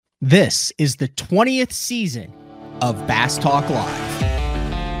This is the 20th season of Bass Talk Live.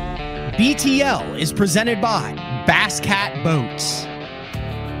 BTL is presented by Bass Cat Boats,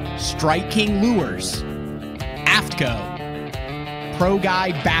 Strike King Lures, AFTCO, Pro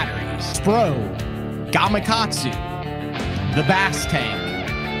Guide Batteries, Spro, Gamakatsu, The Bass Tank,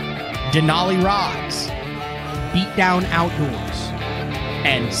 Denali Rods, Beatdown Outdoors,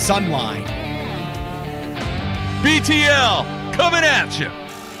 and Sunline. BTL coming at you.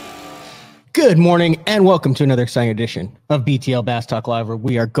 Good morning and welcome to another exciting edition of BTL Bass Talk Live, where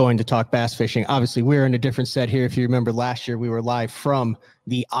we are going to talk bass fishing. Obviously, we're in a different set here. If you remember last year, we were live from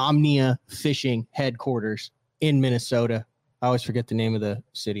the Omnia Fishing headquarters in Minnesota. I always forget the name of the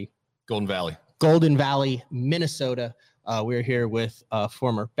city. Golden Valley, Minnesota. We're here with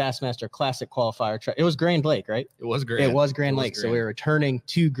former Bassmaster Classic qualifier. It was Grand Lake, right? It was Grand Lake. So we're returning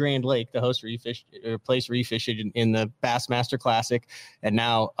to Grand Lake, the host place where you fish in the Bassmaster Classic, and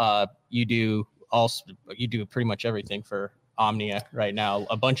now you do pretty much everything for Omnia right now.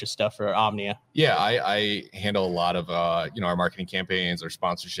 A bunch of stuff for Omnia. Yeah, I handle a lot of our marketing campaigns, our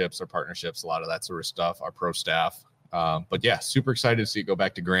sponsorships, our partnerships, a lot of that sort of stuff. Our pro staff. But yeah, super excited to see it go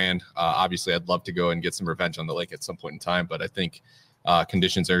back to Grand. Obviously, I'd love to go and get some revenge on the lake at some point in time, but I think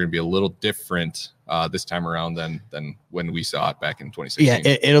conditions are going to be a little different this time around than when we saw it back in 2016.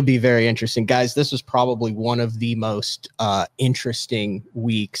 Yeah, it'll be very interesting. Guys, this was probably one of the most interesting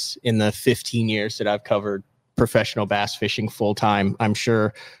weeks in the 15 years that I've covered professional bass fishing full time. I'm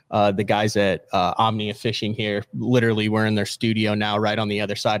sure the guys at Omnia Fishing here, literally we're in their studio now, right on the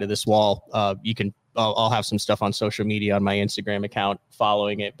other side of this wall. I'll have some stuff on social media on my Instagram account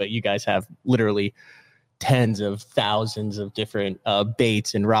following it, but you guys have literally tens of thousands of different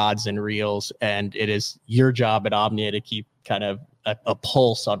baits and rods and reels, and it is your job at Omnia to keep kind of a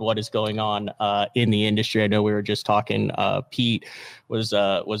pulse on what is going on in the industry. I know we were just talking. Pete was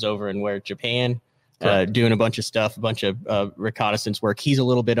over in Japan. Doing a bunch of stuff, a bunch of reconnaissance work. He's a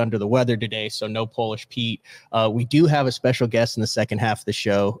little bit under the weather today, so no Polish Pete. We do have a special guest in the second half of the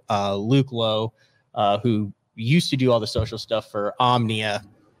show, Luke Lo, who used to do all the social stuff for Omnia,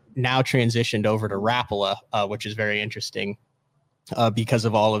 now transitioned over to Rapala, which is very interesting because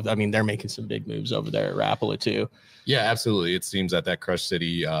of they're making some big moves over there at Rapala too. Yeah, absolutely. It seems that Crush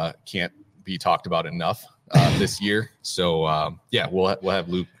City can't be talked about enough this year. So we'll have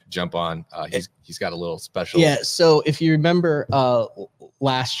Luke jump on. He's got a little special. Yeah. So if you remember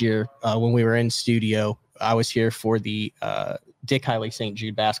last year when we were in studio, I was here for the Dick Hiley St.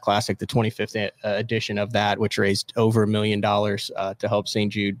 Jude Bass Classic, the 25th edition of that, which raised over $1 million to help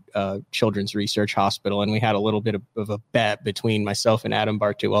St. Jude Children's Research Hospital. And we had a little bit of a bet between myself and Adam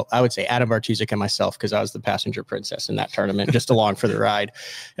Bartu. Well, I would say Adam Bartuzik and myself, because I was the passenger princess in that tournament, just along for the ride.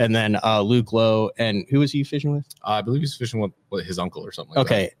 And then Luke Lowe, and who was he fishing with? I believe he's fishing with his uncle or something like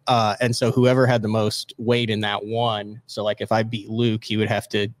that. Okay. And so whoever had the most weight in that won. So like if I beat Luke, he would have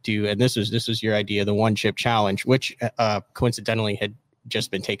to do, and this was your idea, the one chip challenge, which coincidentally had just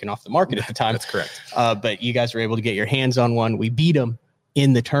been taken off the market at the time. That's correct. But you guys were able to get your hands on one. We beat him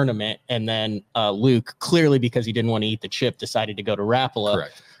in the tournament. And then Luke, clearly because he didn't want to eat the chip, decided to go to Rapala.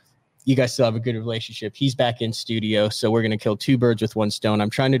 Correct. You guys still have a good relationship. He's back in studio. So we're going to kill two birds with one stone. I'm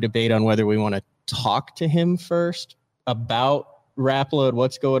trying to debate on whether we want to talk to him first about Rapala and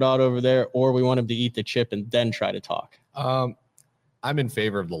what's going on over there, or we want him to eat the chip and then try to talk. I'm in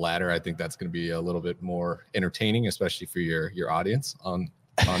favor of the latter. I think that's going to be a little bit more entertaining, especially for your audience on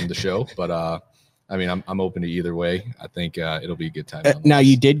the show. But I'm open to either way. I think it'll be a good time. Now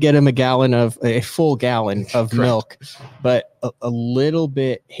you did get him a full gallon of milk, but a little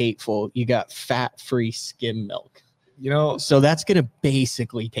bit hateful. You got fat-free skim milk. So that's going to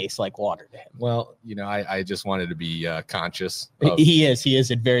basically taste like water to him. Well, I just wanted to be conscious. He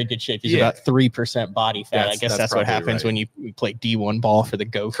is in very good shape. He's about 3% body fat. I guess that's what happens when you play D1 ball for the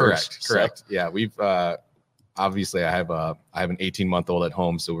Gophers. Correct. So. Yeah, we've obviously I have an 18-month-old at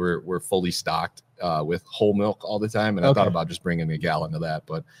home, so we're fully stocked with whole milk all the time. And I thought about just bringing a gallon of that,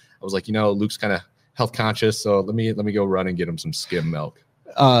 but I was like, Luke's kind of health conscious, so let me go run and get him some skim milk.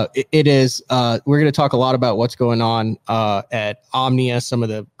 It is. We're going to talk a lot about what's going on at Omnia, some of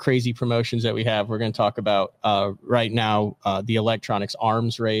the crazy promotions that we have. We're going to talk about right now the electronics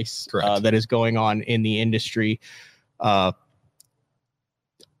arms race that is going on in the industry.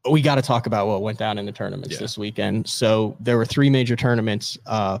 We got to talk about what went down in the tournaments this weekend. So there were three major tournaments.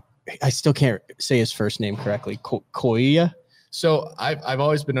 I still can't say his first name correctly. Koya. So I've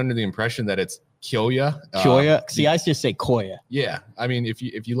always been under the impression that it's Kyoya. See, I just say Koya. Yeah, I mean,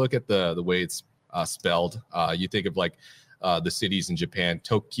 if you look at the way it's spelled, you think of like the cities in Japan: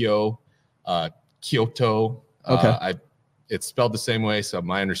 Tokyo, Kyoto. it's spelled the same way. So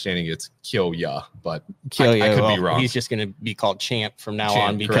my understanding it's Kyoya, but Kyoya, I could be wrong. He's just going to be called Champ from now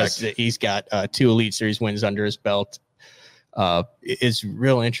on because he's got 2 Elite Series wins under his belt. It's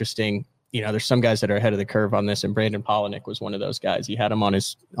real interesting. You know, there's some guys that are ahead of the curve on this, and Brandon Polinick was one of those guys. He had him on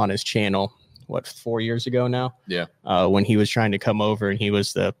his channel, 4 years ago now? Yeah. When he was trying to come over, and he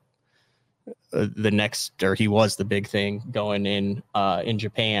was the next, or he was the big thing going in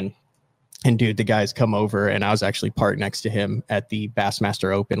Japan. And dude, the guys come over, and I was actually parked next to him at the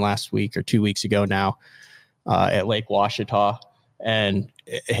Bassmaster Open last week or 2 weeks ago now, at Lake Washita. And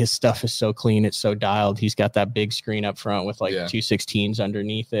his stuff is so clean. It's so dialed. He's got that big screen up front with 216s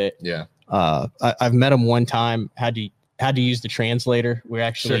underneath it. Yeah. I've met him one time, had to use the translator. We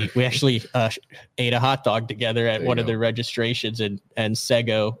actually ate a hot dog together at one of the registrations, and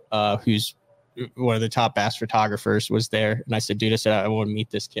Sego, who's one of the top bass photographers, was there. And I said, dude, I want to meet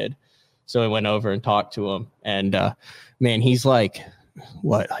this kid. So I went over and talked to him, and man, he's like,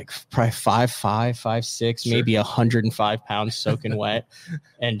 probably 5'5", 5'6", maybe 105 pounds soaking wet,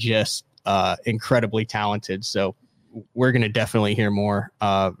 and just incredibly talented. So we're going to definitely hear more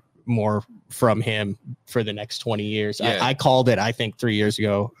from him for the next 20 years. Yeah. I called it, I think 3 years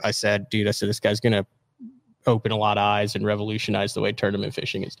ago. I said, this guy's going to open a lot of eyes and revolutionize the way tournament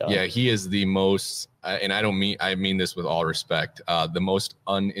fishing is done. Yeah, he is the most, and I mean this with all respect, the most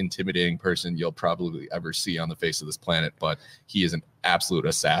unintimidating person you'll probably ever see on the face of this planet, but he is an absolute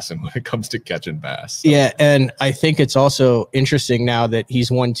assassin when it comes to catching bass. So. Yeah, and I think it's also interesting now that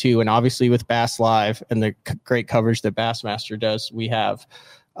he's won 2, and obviously with Bass Live and the great coverage that Bassmaster does, we have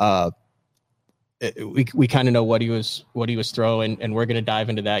we kind of know what he was throwing, and we're going to dive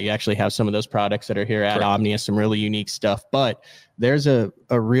into that. You actually have some of those products that are here at Omnia, some really unique stuff, but there's a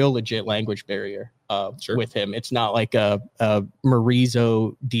real legit language barrier with him. It's not like a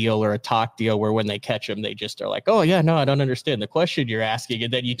Marizo deal or a talk deal where when they catch him, they just are like, oh yeah, no, I don't understand the question you're asking.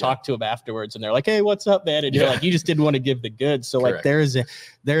 And then you talk to him afterwards and they're like, hey, what's up, man? And you're like, you just didn't want to give the goods. So like there is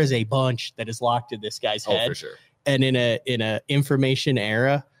a bunch that is locked in this guy's head. For sure. And in a information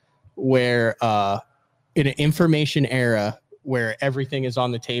era where everything is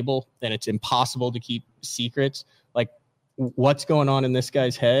on the table and it's impossible to keep secrets, like what's going on in this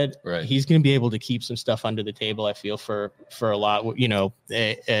guy's head, he's going to be able to keep some stuff under the table, I feel, for a lot. You know,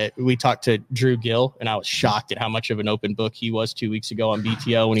 we talked to Drew Gill, and I was shocked at how much of an open book he was 2 weeks ago on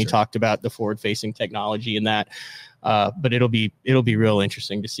BTO when he talked about the forward facing technology and that. But it'll be real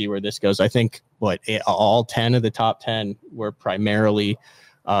interesting to see where this goes. I think all 10 of the top 10 were primarily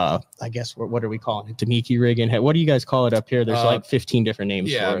I guess what are we calling it? Tamiki rigging. What do you guys call it up here? There's like 15 different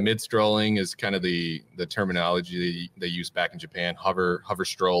names. Yeah, for it. mid-strolling is kind of the terminology they use back in Japan. Hover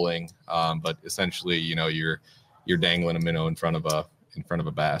strolling, but essentially, you know, you're dangling a minnow in front of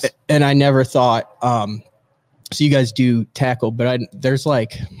a bass. And I never thought. So you guys do tackle, but there's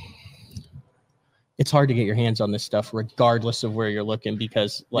like, it's hard to get your hands on this stuff regardless of where you're looking,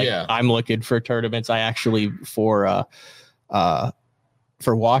 because I'm looking for tournaments. I actually for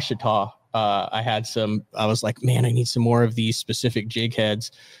Washita, I was like, man, I need some more of these specific jig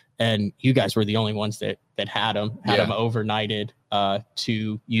heads. And you guys were the only ones that had them overnighted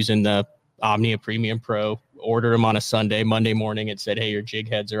to using the Omnia Premium Pro. Order them on a Sunday. Monday morning, it said, hey, your jig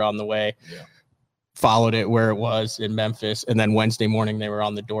heads are on the way. Yeah. Followed it where it was in Memphis. And then Wednesday morning, they were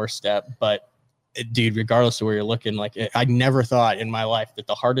on the doorstep. But dude, regardless of where you're looking, like I never thought in my life that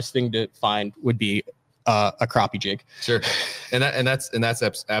the hardest thing to find would be a crappie jig. Sure. And that's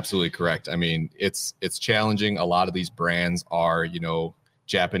absolutely correct. I mean, it's challenging. A lot of these brands are, you know,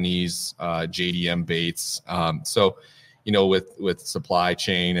 Japanese JDM baits. So, you know, with supply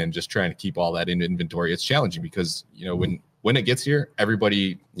chain and just trying to keep all that in inventory, it's challenging because, you know, when it gets here,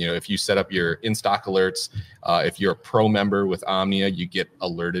 everybody, you know, if you set up your in-stock alerts, if you're a pro member with Omnia, you get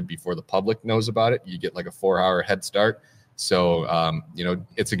alerted before the public knows about it. You get like a 4-hour head start. So, you know,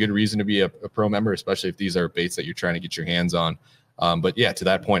 it's a good reason to be a pro member, especially if these are baits that you're trying to get your hands on. But yeah, to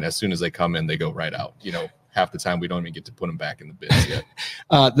that point, as soon as they come in, they go right out. You know, half the time we don't even get to put them back in the bins yet.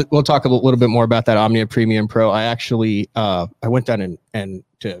 We'll talk a little bit more about that Omnia Premium Pro. I actually, I went down and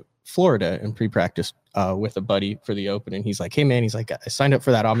to Florida and pre-practiced with a buddy for the Open. And he's like, hey man, he's like, I signed up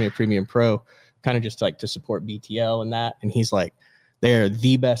for that Omnia Premium Pro kind of just like to support BTL and that. And he's like, they're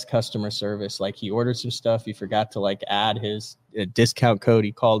the best customer service. Like he ordered some stuff. He forgot to like add his discount code.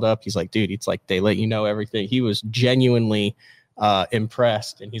 He called up. He's like, dude, it's like, they let you know everything. He was genuinely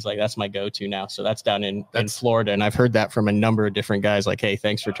impressed. And he's like, that's my go-to now. So that's down in Florida. And I've heard that from a number of different guys like, hey,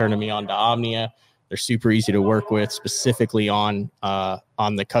 thanks for turning me on to Omnia. They're super easy to work with, specifically on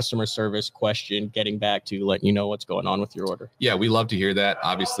the customer service question, getting back to letting you know what's going on with your order. Yeah, we love to hear that.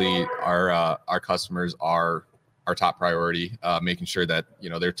 Obviously, our customers are our top priority, making sure that,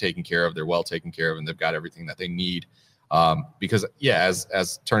 they're taken care of, they're well taken care of, and they've got everything that they need. Because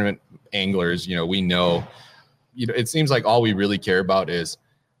as tournament anglers, we know, it seems like all we really care about is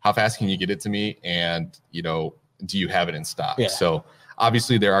how fast can you get it to me? And, do you have it in stock? Yeah. So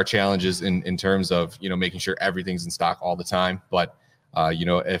obviously there are challenges in terms of, making sure everything's in stock all the time. But,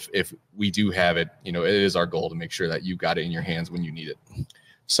 if we do have it, it is our goal to make sure that you got it in your hands when you need it.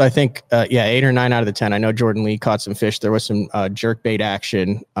 So I think, 8 or 9 out of the 10. I know Jordan Lee caught some fish. There was some jerkbait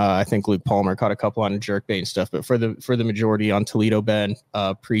action. I think Luke Palmer caught a couple on a jerkbait and stuff. But for the majority on Toledo Bend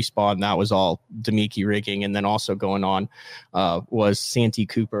pre-spawn, that was all Demiki rigging. And then also going on was Santee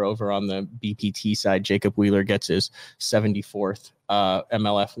Cooper over on the BPT side. Jacob Wheeler gets his 74th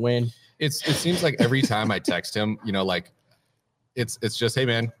MLF win. It seems like every time I text him, it's just, hey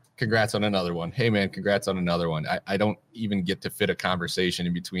man, congrats on another one. Hey man, congrats on another one. I don't even get to fit a conversation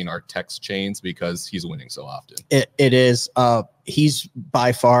in between our text chains because he's winning so often. It is. He's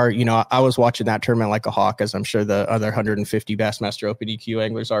by far, I was watching that tournament like a hawk, as I'm sure the other 150 Bassmaster Open EQ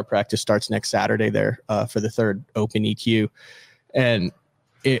anglers are. Practice starts next Saturday there for the 3rd Open EQ. And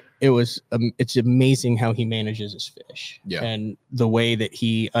it's amazing how he manages his fish. Yeah. And the way that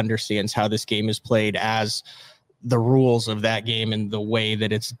he understands how this game is played, as the rules of that game and the way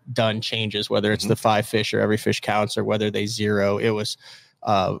that it's done changes, whether it's the 5 fish or every fish counts or whether they zero. It was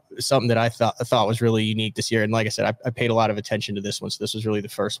something that I thought was really unique this year. And like I said, I paid a lot of attention to this one. So this was really the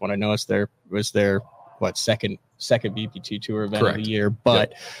first one. I know was their second BP2 tour event Correct. of the year,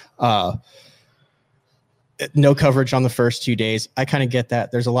 but no coverage on the first 2 days. I kind of get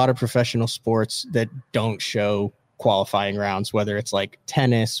that. There's a lot of professional sports that don't show qualifying rounds, whether it's like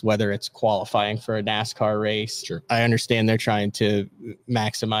tennis, whether it's qualifying for a NASCAR race. Sure. I understand they're trying to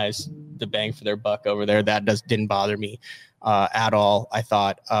maximize the bang for their buck over there. That didn't bother me at all. I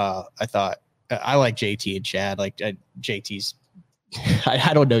thought I like JT and Chad. Like JT's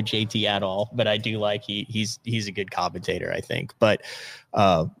I don't know JT at all, but I do like he's a good commentator, I think. But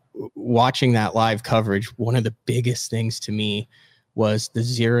watching that live coverage, one of the biggest things to me was the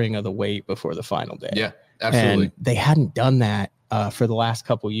zeroing of the weight before the final day. Yeah. Absolutely. And they hadn't done that for the last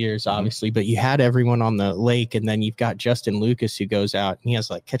couple of years, obviously, but you had everyone on the lake, and then you've got Justin Lucas who goes out and he has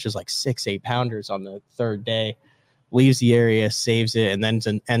catches 6-8 pounders on the 3rd day, leaves the area, saves it, and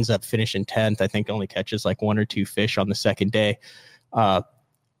then ends up finishing 10th. I think only catches 1 or 2 fish on the 2nd day.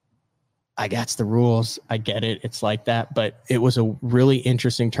 I guess the rules. I get it. It's like that. But it was a really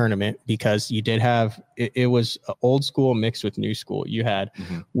interesting tournament because you did have it was old school mixed with new school. You had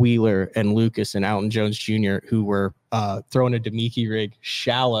Wheeler and Lucas and Alton Jones Jr. who were throwing a Demiki rig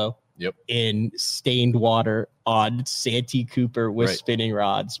shallow in stained water on Santee Cooper with spinning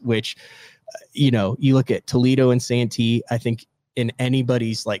rods, which, you look at Toledo and Santee, I think in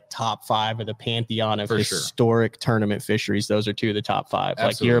anybody's top 5 of the pantheon of historic tournament fisheries, those are 2 of the top 5.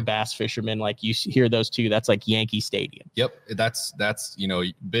 Absolutely. You're a bass fisherman, you hear those 2, that's like Yankee Stadium. Yep. That's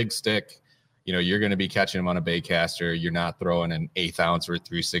big stick. You're going to be catching them on a bait caster. You're not throwing an 1/8 ounce or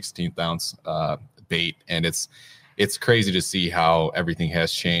 3/16 ounce bait. And it's crazy to see how everything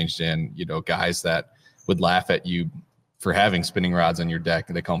has changed. And, guys that would laugh at you for having spinning rods on your deck,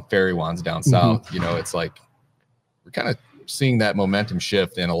 they call them fairy wands down south. It's like, we're kind of seeing that momentum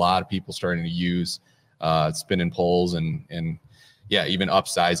shift, and a lot of people starting to use spinning poles and even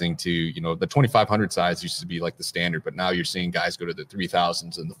upsizing to the 2500 size used to be the standard, but now you're seeing guys go to the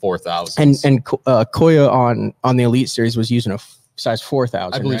 3000s and the 4000s. And Koya on the Elite Series was using a size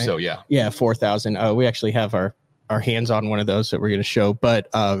 4000. I believe right? so. Yeah. 4000. We actually have our hands on one of those that we're going to show,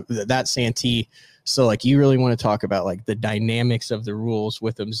 but that Santee. So you really want to talk about the dynamics of the rules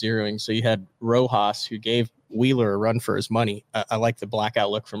with them zeroing. So you had Rojas, who gave Wheeler a run for his money. I like the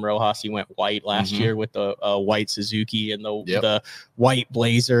blackout look from Rojas. He went white last year with the white Suzuki and the white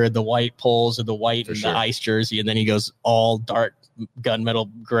blazer and the white poles and the white and the ice jersey. And then he goes all dark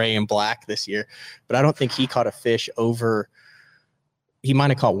gunmetal gray and black this year. But I don't think he caught a fish over. He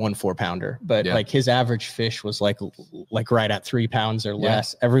might have caught 1 4-pounder, but his average fish was like right at 3 pounds or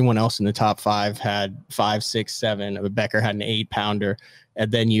less. Everyone else in the top 5 had 5, 6, 7. Becker had an 8-pounder.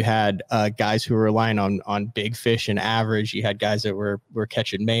 And then you had guys who were relying on big fish and average. You had guys that were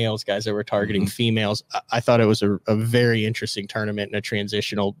catching males, guys that were targeting females. I thought it was a very interesting tournament in a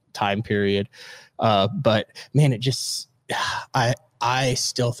transitional time period. But man, it just, I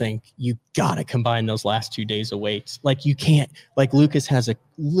still think you got to combine those last 2 days of weights. You can't, Lucas has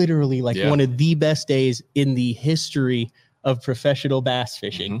literally one of the best days in the history of professional bass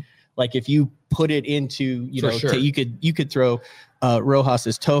fishing. Like if you put it into, you know, sure. you could throw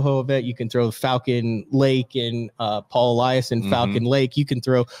Rojas's Toho event. You can throw Falcon Lake and Paul Elias and Falcon Lake. You can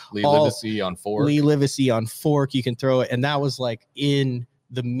throw Lee Livesey on fork. You can throw it. And that was like in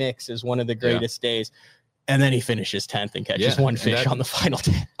the mix as one of the greatest days. And then he finishes 10th and catches one fish on the final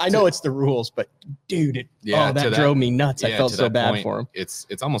day. I know it's the rules, but dude, that drove me nuts. I felt so bad for him. It's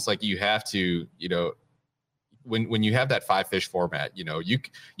almost like you have to, you know, when you have that 5 fish format, you know,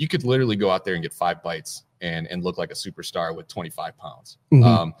 you could literally go out there and get 5 bites and look like a superstar with 25 pounds.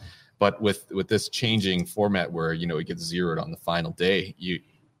 But with this changing format where, you know, it gets zeroed on the final day,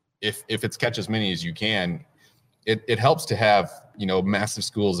 if it's catch as many as you can, it helps to have, you know, massive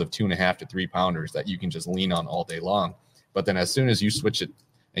schools of 2.5 to 3 pounders that you can just lean on all day long. But then as soon as you switch it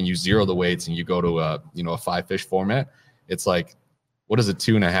and you zero the weights and you go to a 5 fish format, it's like, what does a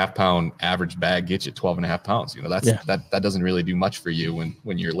 2.5 pound average bag get you? 12.5 pounds. You know, that doesn't really do much for you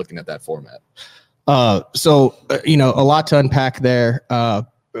when you're looking at that format. So you know, a lot to unpack there. I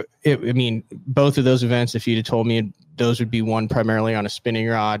mean, both of those events, if you'd have told me those would be won primarily on a spinning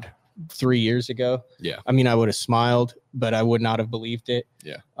rod 3 years ago, I mean, I would have smiled, but I would not have believed it.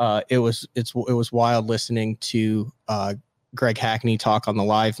 It was wild listening to Greg Hackney talk on the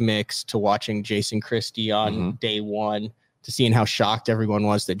live mix, to watching Jason Christie on day one, to seeing how shocked everyone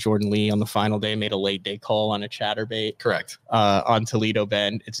was that Jordan Lee on the final day made a late day call on a chatterbait. Correct. On Toledo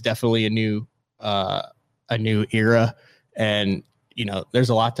Bend. It's definitely a new era, and you know, there's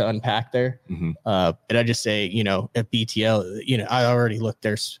a lot to unpack there. And I just say, you know, at BTL, you know, I already looked,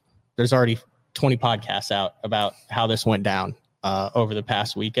 there's already 20 podcasts out about how this went down over the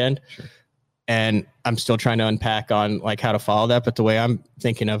past weekend. And I'm still trying to unpack on like how to follow that. But the way I'm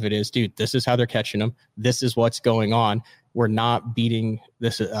thinking of it is, dude, this is how they're catching them. This is what's going on. We're not beating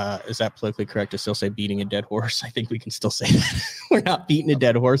this. Is that politically correct to still say beating a dead horse? I think we can still say that. We're not beating a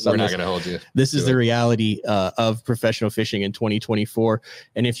dead horse. We're not going to hold you. This is the reality of professional fishing in 2024.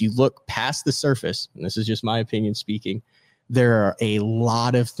 And if you look past the surface, and this is just my opinion speaking, there are a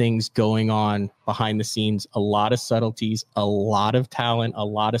lot of things going on behind the scenes, a lot of subtleties, a lot of talent, a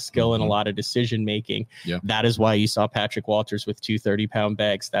lot of skill, and a lot of decision making. That is why you saw Patrick Walters with 2 30-pound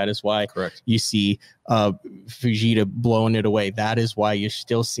bags. That is why you see Fujita blowing it away. That is why you're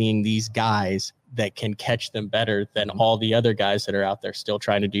still seeing these guys that can catch them better than all the other guys that are out there still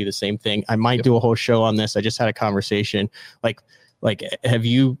trying to do the same thing. I might do a whole show on this. I just had a conversation. Like, have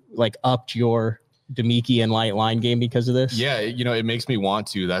you like upped your Demiki and light line game because of this? Yeah, you know, it makes me want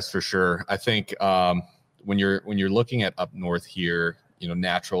to, that's for sure. I think when you're looking at up north here, you know,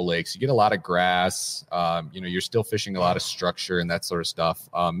 natural lakes, you get a lot of grass. You know, you're still fishing a lot of structure and that sort of stuff.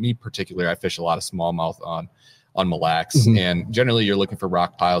 Me particularly, I fish a lot of smallmouth on Mille Lacs, and generally you're looking for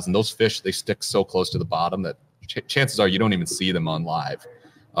rock piles, and those fish, they stick so close to the bottom that chances are you don't even see them on live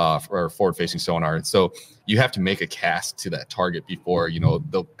or forward facing sonar. And so you have to make a cast to that target before, you know,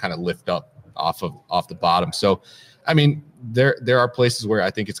 they'll kind of lift up off the bottom. So, I mean, there are places where I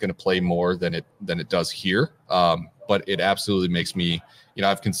think it's going to play more than it does here. But it absolutely makes me, you know,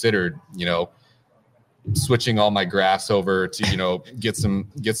 I've considered, you know, switching all my graphs over to, you know, get some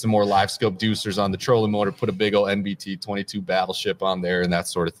more live scope deucers on the trolling motor, put a big old NBT 22 battleship on there and that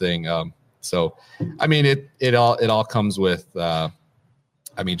sort of thing. So, I mean, it all comes with, I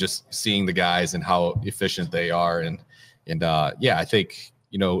mean, just seeing the guys and how efficient they are. And yeah, I think,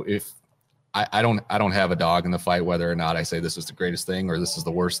 you know, if I don't have a dog in the fight, whether or not I say this is the greatest thing or this is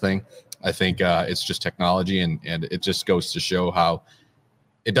the worst thing. I think it's just technology, and it just goes to show how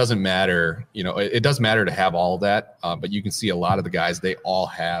it doesn't matter. You know, it does matter to have all of that, but you can see a lot of the guys, they all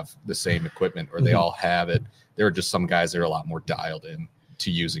have the same equipment, or they all have it. There are just some guys that are a lot more dialed in to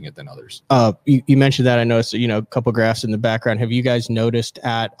using it than others. You mentioned that. I noticed, you know, a couple graphs in the background. Have you guys noticed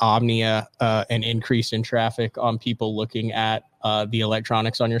at Omnia an increase in traffic on people looking at the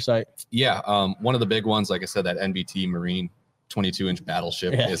electronics on your site? Yeah. One of the big ones, like I said, that NBT Marine 22-inch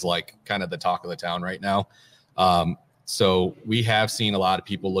battleship is like kind of the talk of the town right now. So we have seen a lot of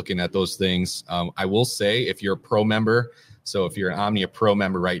people looking at those things. I will say, if you're a pro member, so if you're an Omnia Pro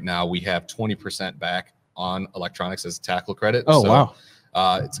member right now, we have 20% back on electronics as a tackle credit. Oh, wow.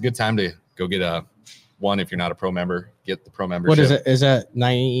 It's a good time to go get one. If you're not a pro member, get the pro membership. What is it? Is that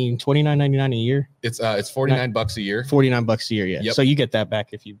 $29.99 a year? It's $49 a year. $49 a year. Yeah. Yep. So you get that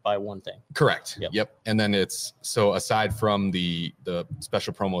back if you buy one thing. Correct. Yep. And then it's, so aside from the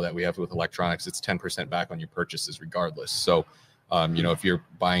special promo that we have with electronics, it's 10% back on your purchases regardless. So, you know, if you're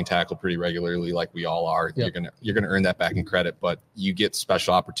buying tackle pretty regularly, like we all are, you're gonna earn that back in credit. But you get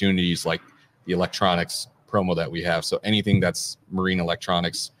special opportunities like the electronics promo that we have. So anything that's marine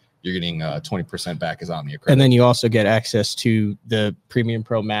electronics, you're getting 20% back as Omnia credit. And then you also get access to the Premium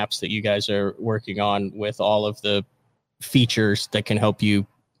Pro maps that you guys are working on with all of the features that can help you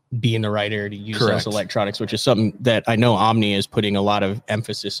be in the right area to use those electronics, which is something that I know Omnia is putting a lot of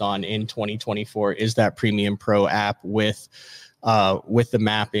emphasis on in 2024, is that Premium Pro app with the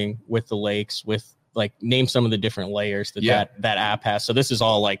mapping, with the lakes, with like name some of the different layers that app has. So this is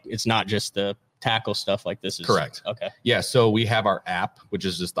all like, it's not just the tackle stuff, like this is correct. Okay. Yeah. So we have our app, which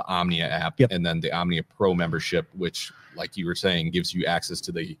is just the Omnia app, and then the Omnia Pro membership, which, like you were saying, gives you access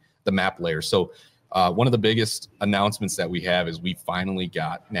to the map layer. So one of the biggest announcements that we have is we finally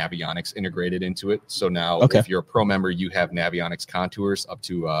got Navionics integrated into it. So now if you're a pro member, you have Navionics contours up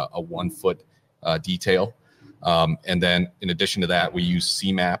to a 1 foot detail. And then in addition to that, we use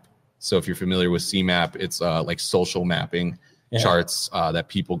CMAP. So if you're familiar with CMAP, it's like social mapping charts that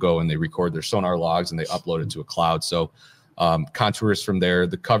people go and they record their sonar logs and they upload it to a cloud. So contours from there.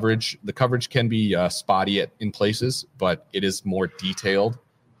 The coverage can be spotty in places, but it is more detailed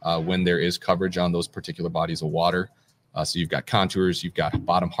when there is coverage on those particular bodies of water. So you've got contours, you've got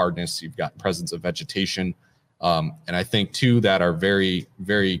bottom hardness, you've got presence of vegetation. And I think two that are very,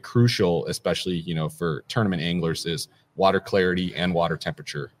 very crucial, especially, for tournament anglers, is water clarity and water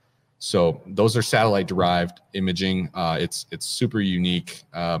temperature. So those are satellite derived imaging. It's super unique.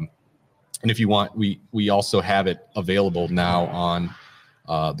 And if you want, we also have it available now on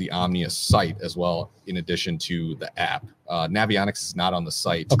the Omnia site as well, in addition to the app. Navionics is not on the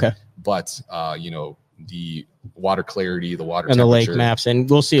site, but the water clarity, the water and temperature, the lake maps, and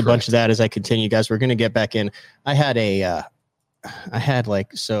we'll see a bunch of that as I continue, guys. We're going to get back in. I had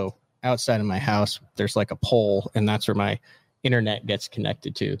so outside of my house, there's like a pole, and that's where my internet gets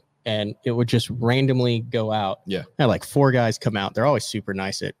connected to, and it would just randomly go out. I had like 4 guys come out. They're always super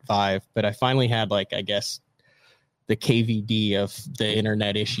nice at Vive, but I finally had I guess the KVD of the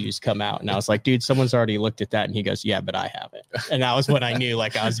internet issues come out, and I was like, dude, someone's already looked at that. And he goes, yeah, but I haven't. And that was when I knew I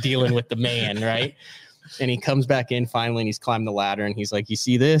was dealing with the man, right? And he comes back in finally, and he's climbed the ladder, and he's like, you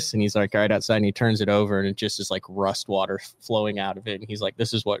see this? And he's like, all right, outside. And he turns it over, and it just is like rust water flowing out of it. And he's like,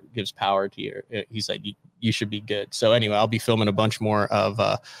 this is what gives power to you. He's like, you should be good. So anyway, I'll be filming a bunch more of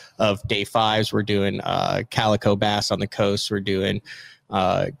day 5s. We're doing calico bass on the coast. We're doing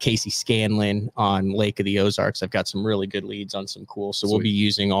Casey Scanlon on Lake of the Ozarks. I've got some really good leads on some cool. So we'll be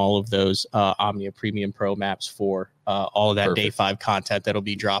using all of those Omnia Premium Pro maps for all of that day 5 content that'll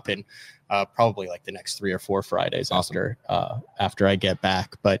be dropping probably like the next 3 or 4 Fridays after I get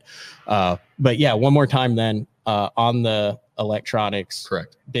back. But yeah, one more time then on the electronics.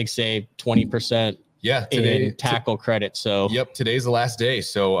 Correct. Big save, 20%. Yeah, today in tackle credit. So today's the last day.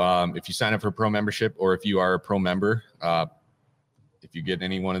 So if you sign up for a pro membership, or if you are a pro member, if you get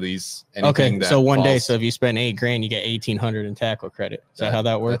any one of these, so one day, so if you spend $8,000, you get 1,800 in tackle credit. Is that how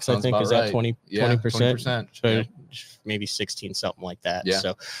that works? I think is that 20%? So maybe 16, something like that.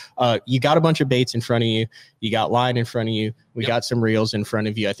 So you got a bunch of baits in front of you. You got line in front of you. We got some reels in front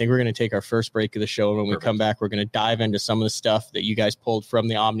of you. I think we're going to take our first break of the show. When we come back, we're going to dive into some of the stuff that you guys pulled from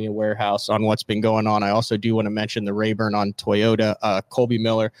the Omnia warehouse on what's been going on. I also do want to mention the Rayburn on Toyota. Colby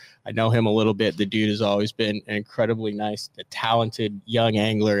Miller, I know him a little bit. The dude has always been an incredibly nice, a talented young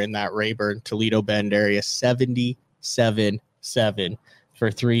angler in that Rayburn, Toledo Bend area. 77.7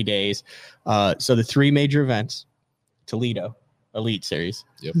 for 3 days. So the 3 major events: Toledo, Elite Series,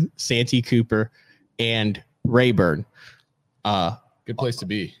 Santee Cooper, and Rayburn. Good place to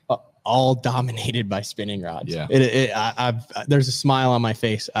be. All dominated by spinning rods. There's a smile on my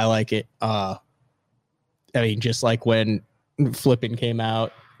face. I like it. I mean, just like when flipping came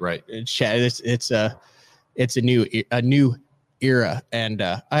out, right? It's a new era, and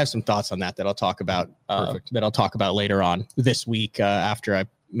I have some thoughts on that I'll talk about. Later on this week after I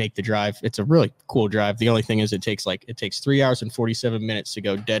make the drive. It's a really cool drive. The only thing is it takes 3 hours and 47 minutes to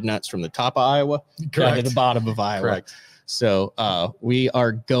go dead nuts from the top of Iowa down to the bottom of Iowa. Correct. So we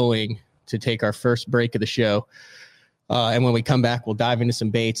are going to take our first break of the show. And when we come back, we'll dive into some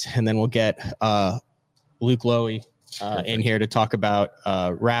baits, and then we'll get Luke Lowy in here to talk about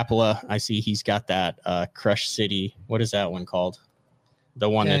Rapala. I see he's got that Crush City. What is that one called? The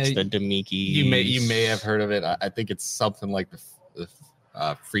one that's the Demiki. You may have heard of it. I think it's something like the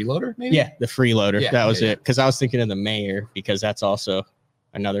freeloader, maybe. Yeah, the freeloader. That was it. Because I was thinking of the Mayor, because that's also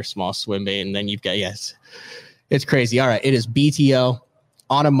another small swim bait. And then you've got it's crazy. All right, it is BTL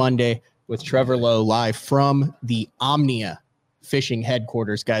on a Monday with Trevor Lo live from the Omnia Fishing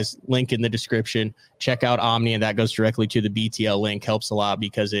headquarters. Guys, link in the description. Check out Omnia. That goes directly to the BTL link. Helps a lot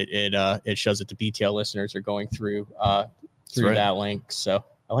because it shows that the BTL listeners are going through that link. So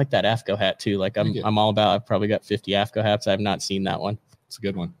I like that AFCO hat too. Like I'm all about. I've probably got 50 AFCO hats. I have not seen that one. It's a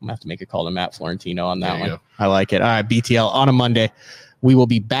good one. I'm gonna have to make a call to Matt Florentino on that one. Go. I like it. All right, BTL on a Monday. We will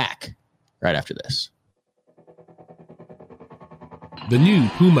be back right after this. The new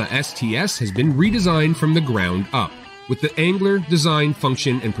Puma STS has been redesigned from the ground up. With the angler, design,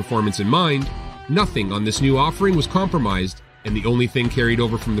 function, and performance in mind, nothing on this new offering was compromised, and the only thing carried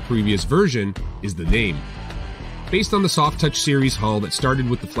over from the previous version is the name. Based on the Soft Touch series hull that started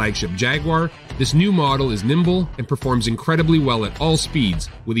with the flagship Jaguar, this new model is nimble and performs incredibly well at all speeds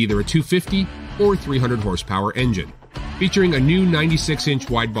with either a 250 or 300 horsepower engine. Featuring a new 96-inch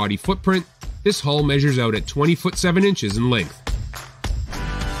wide-body footprint, this hull measures out at 20 foot 7 inches in length.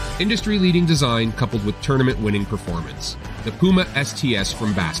 Industry-leading design coupled with tournament-winning performance. The Puma STS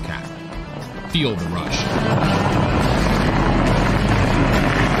from Basscat. Feel the rush.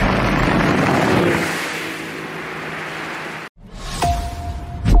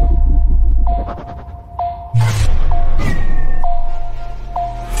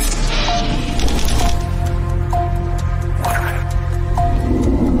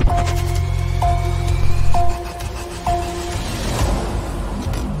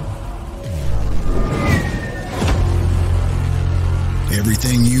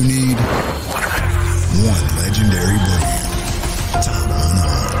 Everything you need, one legendary brand. Top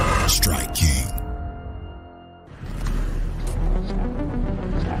on Strike King.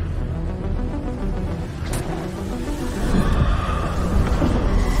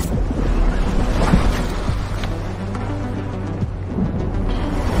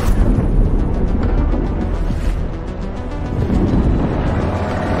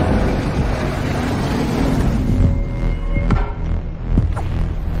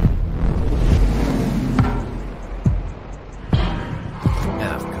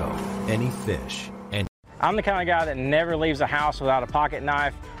 I'm the kind of guy that never leaves the house without a pocket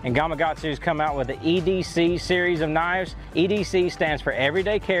knife, and Gamakatsu's come out with the EDC series of knives. EDC stands for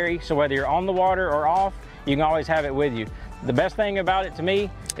everyday carry, so whether you're on the water or off, you can always have it with you. The best thing about it to me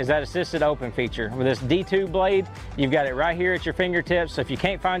is that assisted open feature. With this D2 blade, you've got it right here at your fingertips, so if you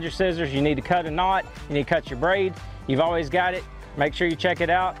can't find your scissors, you need to cut a knot, you need to cut your braid, you've always got it. Make sure you check it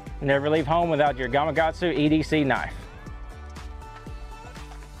out. Never leave home without your Gamakatsu EDC knife.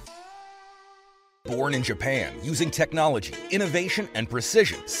 Born in Japan, using technology, innovation, and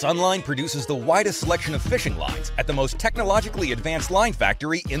precision, Sunline produces the widest selection of fishing lines at the most technologically advanced line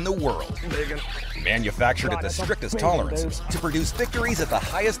factory in the world. Manufactured at the strictest tolerances to produce victories at the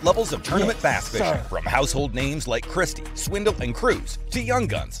highest levels of tournament bass fishing. From household names like Christie, Swindle, and Cruz, to young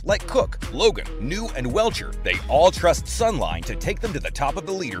guns like Cook, Logan, New, and Welcher, they all trust Sunline to take them to the top of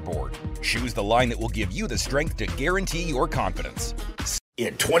the leaderboard. Choose the line that will give you the strength to guarantee your confidence.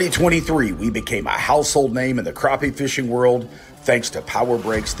 In 2023, we became a household name in the crappie fishing world thanks to Power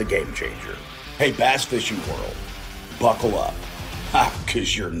Breaks, the game changer. Hey, bass fishing world, buckle up,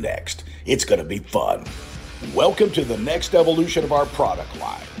 because you're next. It's going to be fun. Welcome to the next evolution of our product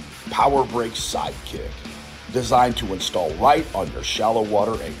line, Power Breaks Sidekick, designed to install right on your shallow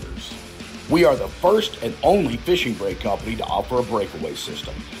water anchors. We are the first and only fishing brake company to offer a breakaway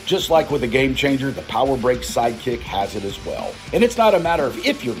system. Just like with the Game Changer, the Power Breaks Sidekick has it as well. And it's not a matter of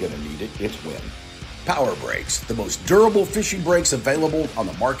if you're going to need it, it's when. Power Breaks, the most durable fishing brakes available on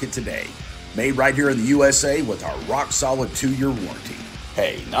the market today. Made right here in the USA with our rock-solid 2-year warranty.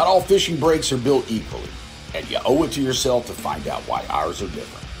 Hey, not all fishing brakes are built equally, and you owe it to yourself to find out why ours are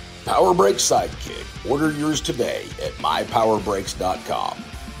different. Power Breaks Sidekick. Order yours today at mypowerbrakes.com.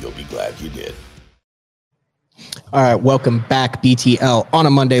 You'll be glad you did. All right, welcome back, BTL, on a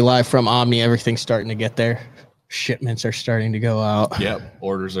Monday live from Omnia. Everything's starting to get there. Shipments are starting to go out. Yep,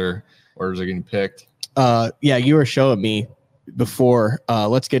 orders are getting picked. Yeah, you were showing me before.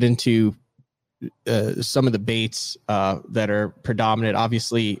 Let's get into some of the baits that are predominant.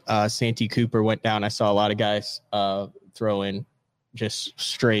 Obviously, Santee Cooper went down. I saw a lot of guys throw in just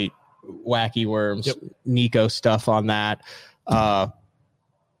straight wacky worms, Nico stuff on that.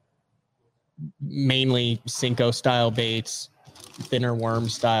 Mainly Cinco style baits, thinner worm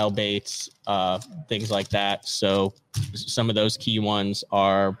style baits, things like that. So some of those key ones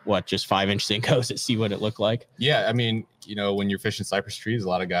are just 5-inch Cincos that see what it looked like. Yeah. I mean, when you're fishing cypress trees, a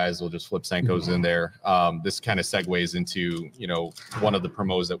lot of guys will just flip Senkos in there. This kind of segues into, one of the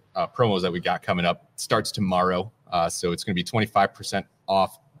promos that we got coming up. It starts tomorrow. So it's going to be 25%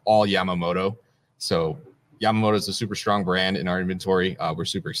 off all Yamamoto. So Yamamoto is a super strong brand in our inventory. We're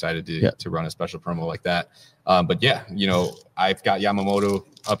super excited to run a special promo like that. But yeah, I've got Yamamoto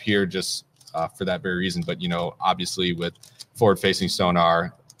up here just for that very reason. But, obviously with forward-facing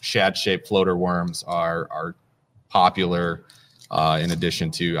sonar, shad-shaped floater worms are popular. in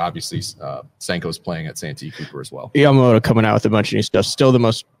addition to obviously Senko's playing at Santee Cooper as well. Yamamoto coming out with a bunch of new stuff. Still the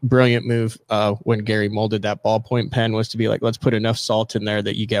most brilliant move when Gary molded that ballpoint pen was to be like, let's put enough salt in there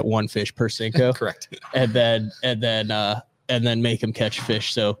that you get one fish per Senko. Correct. And then make them catch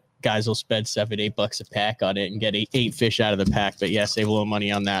fish. So guys will spend $7-8 a pack on it and get eight fish out of the pack. But yeah, save a little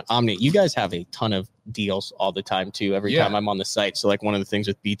money on that. Omni, you guys have a ton of deals all the time too. Every time I'm on the site. So like one of the things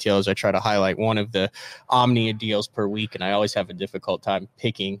with BTL is I try to highlight one of the Omnia deals per week, and I always have a difficult time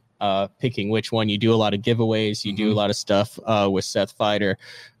picking which one. You do a lot of giveaways. You do a lot of stuff with Seth Fighter,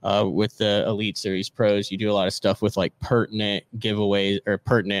 with the Elite Series Pros. You do a lot of stuff with like pertinent giveaways or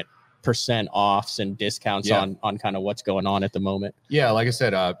pertinent percent offs and discounts on kind of what's going on at the moment. Yeah, like I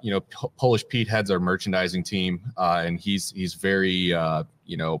said, Polish Pete heads our merchandising team, and he's very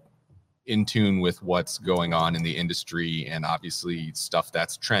in tune with what's going on in the industry and obviously stuff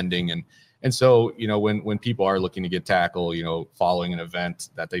that's trending. And so, when people are looking to get tackle, following an event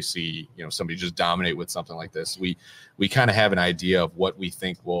that they see, somebody just dominate with something like this, we kind of have an idea of what we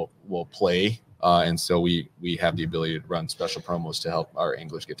think will play. And so we have the ability to run special promos to help our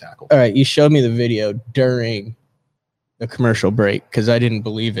anglers get tackled. All right. You showed me the video during the commercial break because I didn't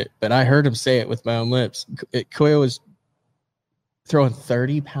believe it, but I heard him say it with my own lips. Koya was throwing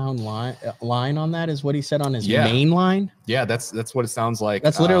 30-pound line on that is what he said on his main line. Yeah, that's what it sounds like.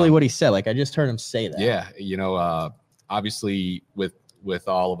 That's literally what he said. Like I just heard him say that. Yeah, obviously with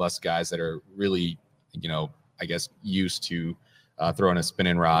all of us guys that are really, I guess used to throwing a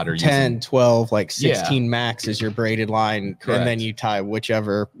spinning rod or 10, 12, like 16 max is your braided line. Correct. And then you tie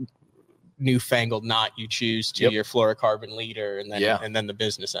whichever newfangled knot you choose to your fluorocarbon leader and then the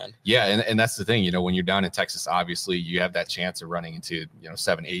business end. Yeah. And that's the thing, when you're down in Texas, obviously you have that chance of running into,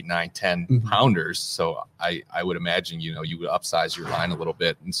 7, 8, 9, 10 pounders. So I would imagine, you would upsize your line a little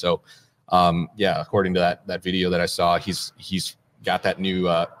bit. And so, according to that video that I saw, he's got that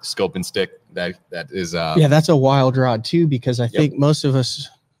new scope and stick that is that's a wild rod too, because I think most of us,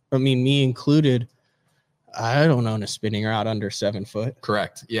 me included, I don't own a spinning rod under 7 foot.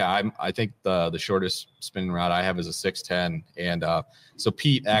 Correct. Yeah, I think the shortest spinning rod I have is a 610. And so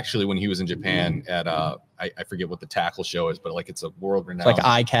Pete actually, when he was in Japan at I forget what the tackle show is, but like it's a world renowned. It's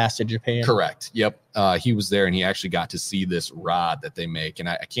like ICAST in Japan. Correct. Yep. He was there and he actually got to see this rod that they make, and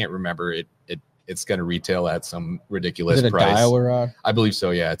I can't remember it. It's going to retail at some ridiculous price. Daiwa rod? I believe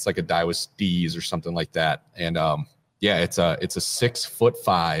so. Yeah, it's like a Daiwa Steez or something like that. And it's a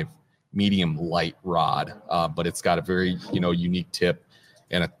 6'5" medium light rod, but it's got a very unique tip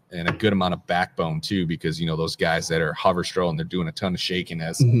and a good amount of backbone too, because those guys that are hover strolling, they're doing a ton of shaking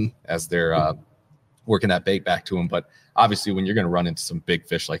as they're working that bait back to them. But obviously, when you're going to run into some big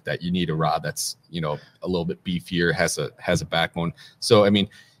fish like that, you need a rod that's a little bit beefier, has a backbone. So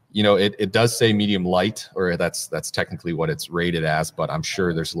it does say medium light, or that's technically what it's rated as, but I'm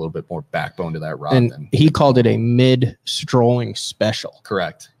sure there's a little bit more backbone to that rod. And he called it a mid strolling special.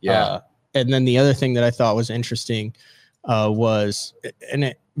 Correct. Yeah. And then the other thing that I thought was interesting was, and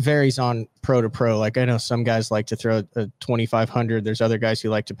it varies on pro to pro. Like I know some guys like to throw a 2500. There's other guys who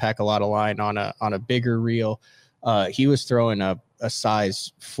like to pack a lot of line on a bigger reel. He was throwing a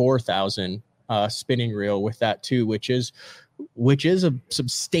size 4000 spinning reel with that too, which is a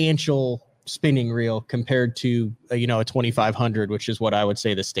substantial spinning reel compared to a 2500, which is what I would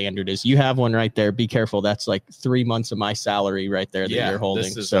say the standard is. You have one right there. Be careful. That's like 3 months of my salary right there that you're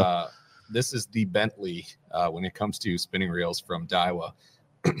holding. This is the Bentley when it comes to spinning reels from Daiwa.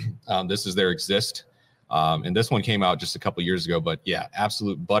 This is their Exist. And this one came out just a couple years ago, but yeah,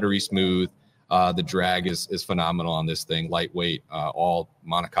 absolute buttery smooth. The drag is phenomenal on this thing. Lightweight, all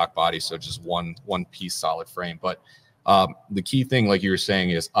monocoque body. So just one piece solid frame. But the key thing, like you were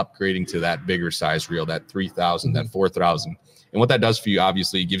saying, is upgrading to that bigger size reel, that 3000, that 4000. And what that does for you,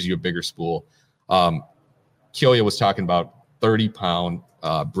 obviously, it gives you a bigger spool. Kyoya was talking about 30-pound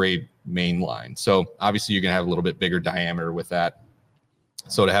braid main line. So obviously you're going to have a little bit bigger diameter with that.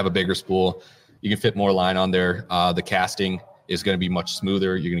 So to have a bigger spool, you can fit more line on there. The casting is going to be much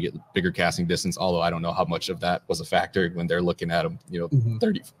smoother. You're going to get bigger casting distance, although I don't know how much of that was a factor when they're looking at them,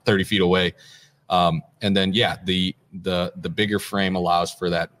 30 feet away. And then, the bigger frame allows for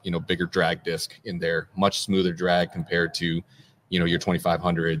that, bigger drag disc in there, much smoother drag compared to, your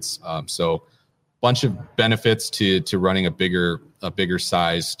 2500s. So bunch of benefits to running a bigger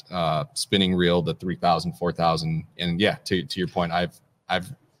sized spinning reel, the 3000, 4000. And to your point,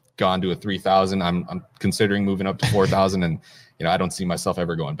 I've gone to a 3000. I'm considering moving up to 4000, and I don't see myself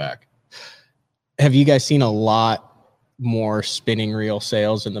ever going back. Have you guys seen a lot more spinning reel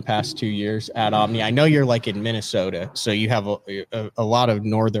sales in the past 2 years at Omni? I know you're like in Minnesota, so you have a lot of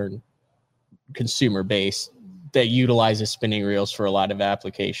northern consumer base. that utilizes spinning reels for a lot of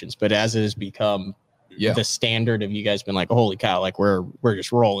applications, but as it has become the standard, have you guys been like, holy cow, like we're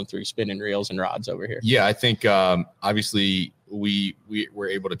just rolling through spinning reels and rods over here? Yeah, I think obviously we were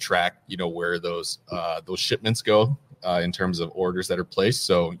able to track, where those shipments go in terms of orders that are placed.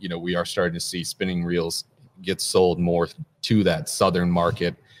 So, we are starting to see spinning reels get sold more to that southern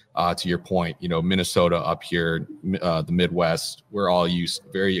market. To your point, Minnesota up here, the Midwest, we're all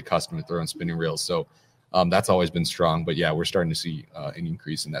very accustomed to throwing spinning reels. So that's always been strong. But yeah, we're starting to see an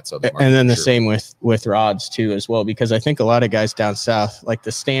increase in that southern market. And then the same with rods too, as well, because I think a lot of guys down south, like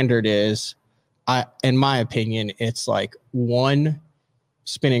the standard is, in my opinion, it's like one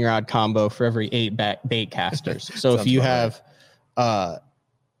spinning rod combo for every 8 bait casters. So if you have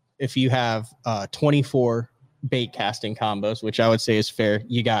 24 bait casting combos, which I would say is fair,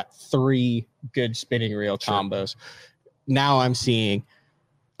 you got 3 good spinning reel combos. Now I'm seeing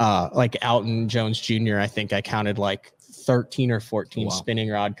like Alton Jones Jr., I think I counted like 13 or 14 spinning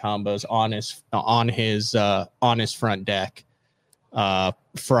rod combos on his front deck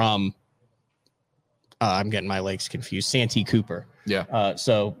from I'm getting my legs confused, Santee Cooper. Yeah.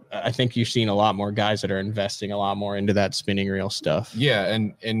 So I think you're seeing a lot more guys that are investing a lot more into that spinning reel stuff. Yeah.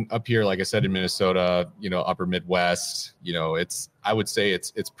 And up here, like I said, in Minnesota, upper Midwest, I would say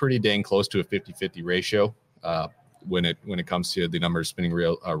it's pretty dang close to a 50-50 ratio when it comes to the number of spinning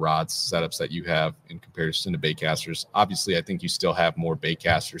reel rods setups that you have in comparison to bait casters. Obviously, I think you still have more bait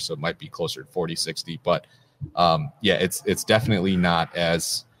casters, so it might be closer to 40-60, but it's definitely not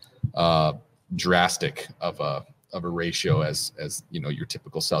as drastic of a ratio as your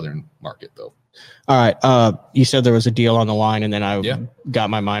typical southern market, though. All right. You said there was a deal on the line, and then I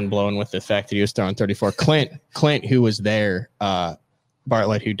got my mind blown with the fact that he was throwing 34. Clint, who was there,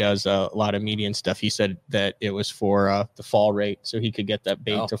 Bartlett, who does a lot of media and stuff, he said that it was for the fall rate, so he could get that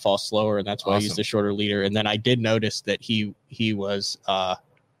bait to fall slower, and that's why he used the shorter leader. And then I did notice that he was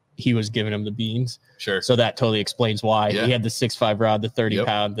giving him the beans. Sure. So that totally explains why he had the 6.5 rod, the 30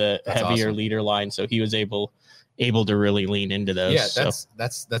 pound, the that's heavier leader line. So he was able to really lean into those. Yeah,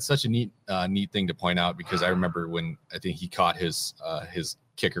 that's such a neat thing to point out, because I remember when I think he caught his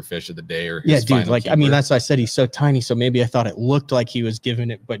kicker fish of the day, or his like keeper. I mean, that's why I said he's so tiny, so maybe I thought it looked like he was giving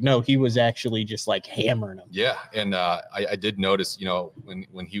it, but no, he was actually just like hammering him. Yeah. And I did notice,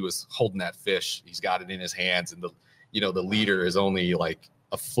 when he was holding that fish, he's got it in his hands, and the leader is only like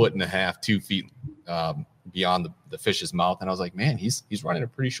 1.5 feet, 2 feet beyond the fish's mouth. And I was like, man, he's running a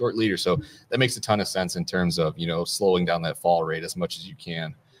pretty short leader. So that makes a ton of sense in terms of, slowing down that fall rate as much as you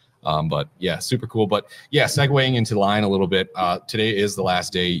can. But yeah, super cool. But yeah, segueing into line a little bit, today is the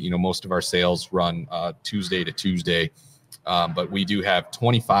last day. Most of our sales run Tuesday to Tuesday, but we do have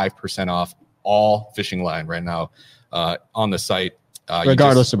 25% off all fishing line right now on the site.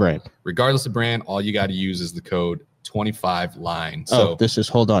 Regardless of brand, all you got to use is the code 25line. So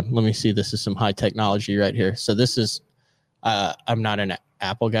hold on, let me see. This is some high technology right here. So this is I'm not an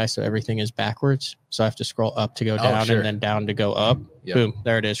Apple guy, so everything is backwards, so I have to scroll up to go down, and then down to go up. Boom,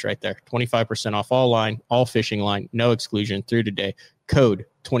 there it is right there. 25% off all line, all fishing line, no exclusion through today. Code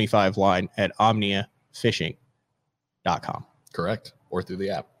 25line at omniafishing.com. Correct. Or through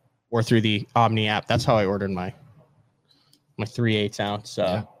the app, or through the Omni app. That's how I ordered my 3/8 ounce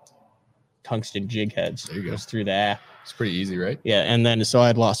tungsten jig heads. There you go. It was through the app. It's pretty easy, right? Yeah. And then so I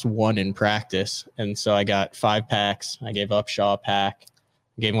had lost 1 in practice, and so I got 5 packs. I gave Upshaw a pack,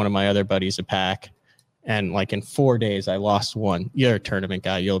 gave one of my other buddies a pack, and like in 4 days I lost 1. You're a tournament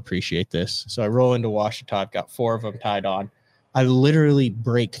guy, you'll appreciate this. So I roll into Washita, I've got 4 of them tied on. I literally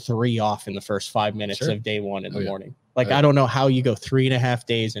break 3 off in the first 5 minutes of day 1 in the morning. Like I don't know how you go 3.5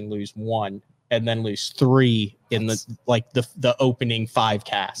 days and lose 1 and then lose 3 in the opening 5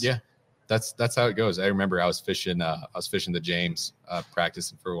 casts. Yeah. That's how it goes. I remember I was fishing the James,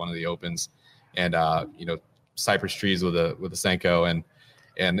 practicing for one of the opens, and cypress trees with a Senko,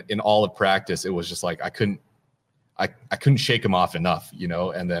 and in all of practice, it was just like I couldn't shake them off enough,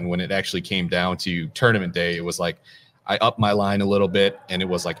 and then when it actually came down to tournament day, it was like I upped my line a little bit, and it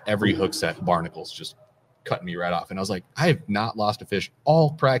was like every hook set barnacles just cutting me right off, and I was like, I have not lost a fish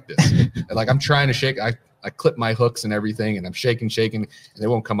all practice. And like I'm trying to shake, I clip my hooks and everything, and I'm shaking, and they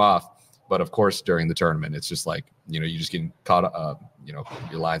won't come off. But of course, during the tournament, it's just like, you're just getting caught,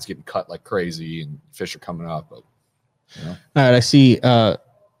 your line's getting cut like crazy and fish are coming off. But, All right. I see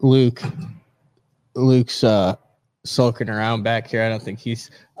Luke's sulking around back here. I don't think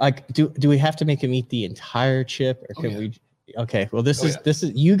he's like, do we have to make him eat the entire chip, or can we? Okay. Well, this is,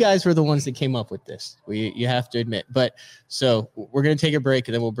 you guys were the ones that came up with this. You have to admit, but so we're going to take a break,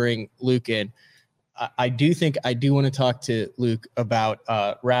 and then we'll bring Luke in. I do want to talk to Luke about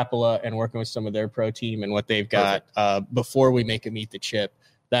Rapala and working with some of their pro team and what they've got before we make him eat the chip.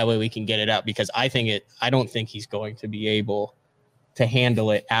 That way we can get it out, because I don't think he's going to be able to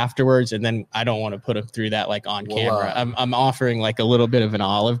handle it afterwards. And then I don't want to put him through that like on camera. I'm offering like a little bit of an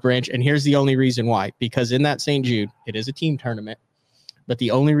olive branch. And here's the only reason why, because in that St. Jude, it is a team tournament, but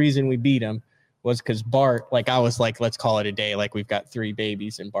the only reason we beat him was because Bart, like I was like, let's call it a day. Like we've got 3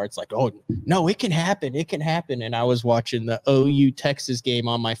 babies, and Bart's like, oh no, it can happen. It can happen. And I was watching the OU Texas game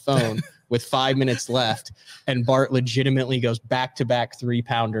on my phone with 5 minutes left. And Bart legitimately goes back-to-back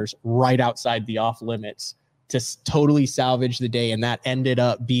 3-pounders right outside the off limits to totally salvage the day. And that ended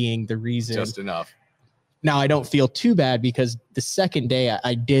up being the reason. Just enough. Now I don't feel too bad, because the second day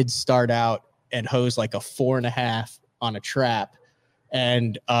I did start out and hose like a 4.5 on a trap.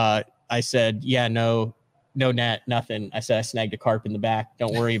 And I said, yeah, no net, nothing. I said, I snagged a carp in the back.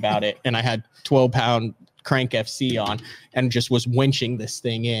 Don't worry about it. And I had 12-pound crank FC on and just was winching this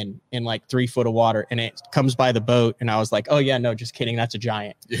thing in like 3 foot of water, and it comes by the boat, and I was like, oh yeah, no, just kidding, that's a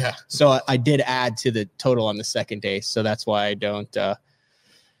giant. Yeah. So I did add to the total on the second day, so that's why I don't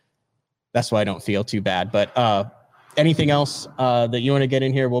feel too bad. But anything else that you want to get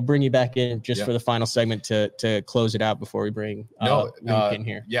in here? We'll bring you back in just for the final segment to close it out before we bring Luke in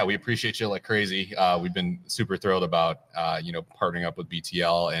here. Yeah, we appreciate you like crazy. We've been super thrilled about partnering up with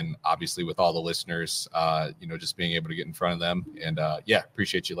BTL, and obviously with all the listeners, just being able to get in front of them. And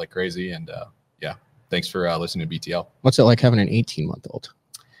appreciate you like crazy. And thanks for listening to BTL. What's it like having an 18-month-old?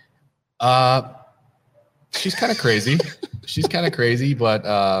 She's kind of crazy. But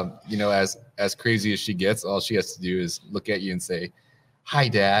as crazy as she gets, all she has to do is look at you and say, hi,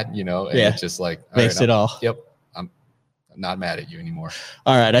 Dad, and it's just like, makes it all. Yep. I'm not mad at you anymore.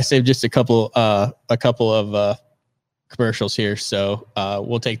 All right. I saved just a couple of commercials here. So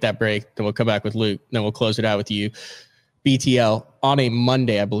we'll take that break. Then we'll come back with Luke. Then we'll close it out with you. BTL on a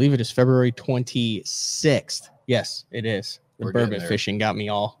Monday. I believe it is February 26th. Yes, it is. The bourbon fishing got me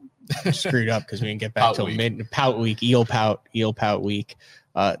all screwed up because we didn't get back till pout week, eel pout week.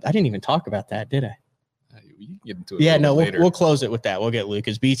 I didn't even talk about that, did I? You can get into it we'll close it with that. We'll get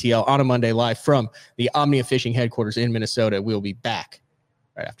Lucas BTL on a Monday live from the Omnia Fishing headquarters in Minnesota. We'll be back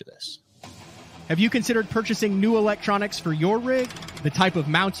right after this. Have you considered purchasing new electronics for your rig? The type of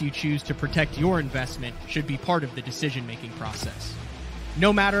mounts you choose to protect your investment should be part of the decision-making process.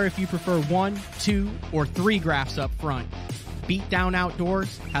 No matter if you prefer 1, 2, or 3 graphs up front, Beatdown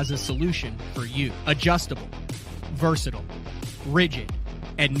Outdoors has a solution for you. Adjustable, versatile, rigid,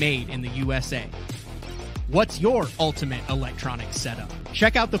 and made in the USA. What's your ultimate electronics setup?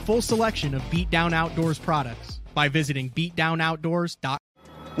 Check out the full selection of Beatdown Outdoors products by visiting beatdownoutdoors.com.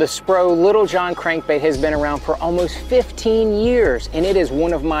 The Spro Little John crankbait has been around for almost 15 years, and it is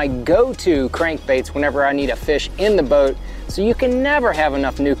one of my go-to crankbaits whenever I need a fish in the boat, so you can never have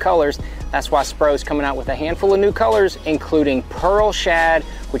enough new colors. That's why Spro's coming out with a handful of new colors, including Pearl Shad,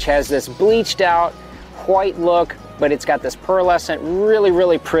 which has this bleached out white look, but it's got this pearlescent, really,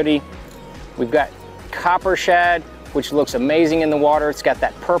 really pretty. We've got Copper Shad, which looks amazing in the water. It's got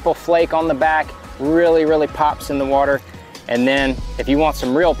that purple flake on the back, really, really pops in the water. And then if you want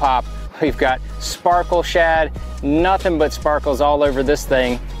some real pop, we've got Sparkle Shad, nothing but sparkles all over this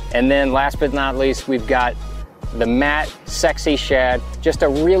thing. And then last but not least, we've got the matte Sexy Shad, just a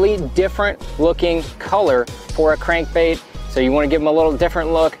really different looking color for a crankbait. So you want to give them a little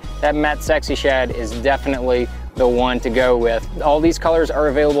different look, that matte Sexy Shad is definitely the one to go with. All these colors are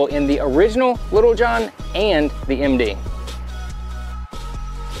available in the original Little John and the MD.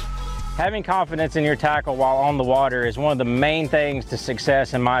 Having confidence in your tackle while on the water is one of the main things to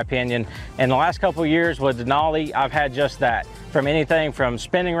success, in my opinion. In the last couple of years with Denali, I've had just that. From anything from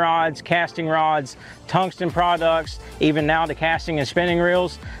spinning rods, casting rods, tungsten products, even now to casting and spinning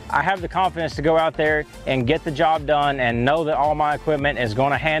reels, I have the confidence to go out there and get the job done and know that all my equipment is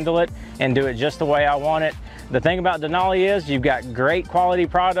going to handle it and do it just the way I want it. The thing about Denali is you've got great quality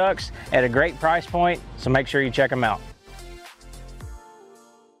products at a great price point, so make sure you check them out.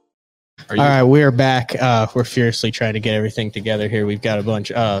 All right, we're back. We're furiously trying to get everything together here. We've got a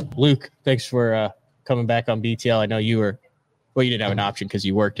bunch. Luke, thanks for coming back on BTL. I know you didn't have an option because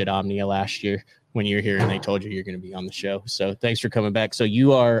you worked at Omnia last year when you were here, and they told you you're going to be on the show. So thanks for coming back. So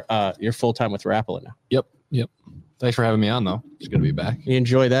you're full time with Rapala now. Yep. Thanks for having me on, though. It's good to be back. You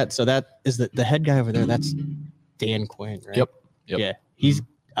enjoy that. So that is the head guy over there. That's Dan Quinn, right? Yep. Yeah,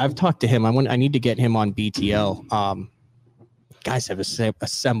 I've talked to him. I need to get him on BTL. Guys have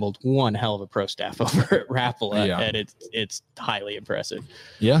assembled one hell of a pro staff over at Rapala, and it's highly impressive.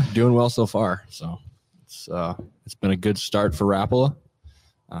 Yeah, doing well so far. So it's been a good start for Rapala.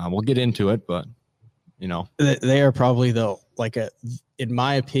 We'll get into it, but you know. They are probably in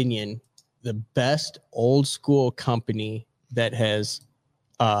my opinion, the best old school company that has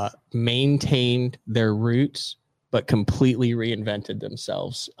maintained their roots but completely reinvented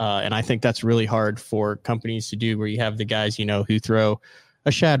themselves. And I think that's really hard for companies to do, where you have the guys, you know, who throw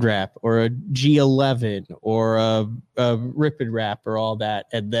a shad wrap or a G11 or a ripid wrap or all that,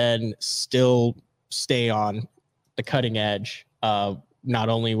 and then still stay on the cutting edge, not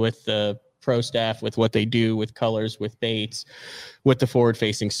only with the pro staff, with what they do with colors, with baits, with the forward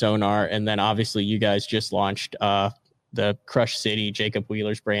facing sonar. And then obviously you guys just launched the Crush City, Jacob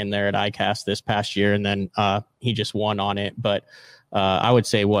Wheeler's brand there at ICAST this past year. And then he just won on it. But I would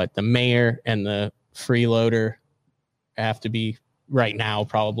say the Mayor and the Freeloader have to be right now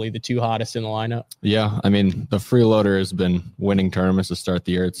probably the two hottest in the lineup. Yeah. I mean, the Freeloader has been winning tournaments to start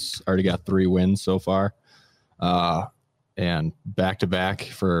the year. It's already got 3 wins so far. And back-to-back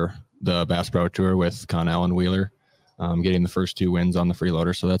for the Bass Pro Tour with Connell and Wheeler, getting the first 2 wins on the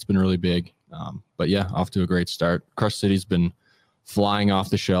Freeloader. So that's been really big. But yeah, off to a great start. Crush City's been flying off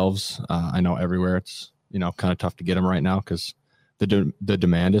the shelves. I know everywhere it's, you know, kind of tough to get them right now because the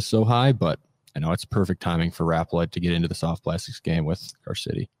demand is so high, but I know it's perfect timing for Rapala to get into the soft plastics game with Crush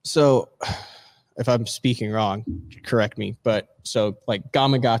City. So if I'm speaking wrong, correct me, but so like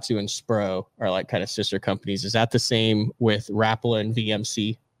Gamakatsu and Spro are like kind of sister companies. Is that the same with Rapala and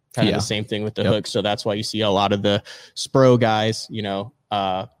VMC? Kind of the same thing with the hook. So that's why you see a lot of the Spro guys, you know,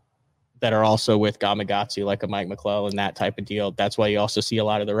 that are also with Gamakatsu, like a Mike McClellan, that type of deal. That's why you also see a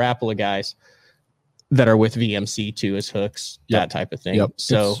lot of the Rapala guys that are with VMC too as hooks, that type of thing.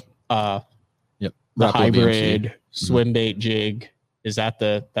 So the Rapala hybrid VMC. swim bait jig, is that's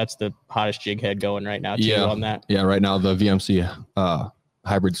the hottest jig head going right now too on that? Yeah, right now the VMC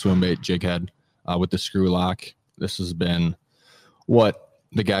hybrid swim bait jig head with the screw lock. This has been what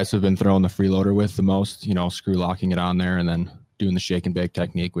the guys have been throwing the Freeloader with the most, you know, screw locking it on there and then doing the shake and bake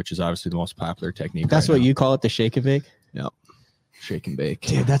technique, which is obviously the most popular technique. That's what you call it, the shake and bake? Yep. Shake and bake.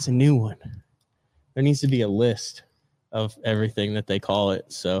 Dude, that's a new one. There needs to be a list of everything that they call it.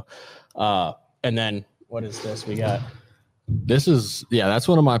 So, and then what is this we got? This is, that's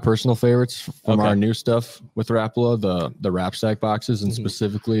one of my personal favorites from our new stuff with Rapala, the wrap stack boxes, and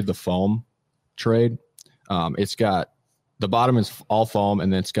specifically the foam trade. It's got, the bottom is all foam,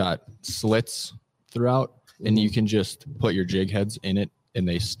 and then it's got slits throughout, and you can just put your jig heads in it and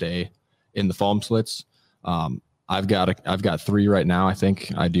they stay in the foam slits. I've got 3 right now. I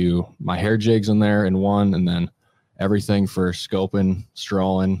think I do my hair jigs in there in one, and then everything for scoping,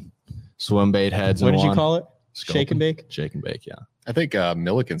 strolling, swim bait heads. What did you call it? Scoping. Shake and bake? Shake and bake, yeah. I think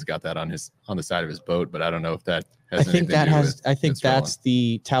Milliken's got that on the side of his boat, but I don't know if that has I think that's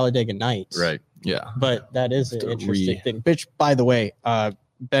the Talladega Nights. Right. Yeah. But that is an interesting thing. Which, by the way,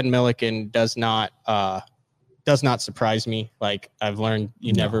 Ben Milliken does not surprise me. Like, I've learned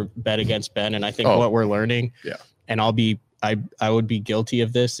you never bet against Ben, and I think what we're learning, and I would be guilty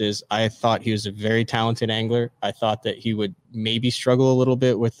of this, is I thought he was a very talented angler. I thought that he would maybe struggle a little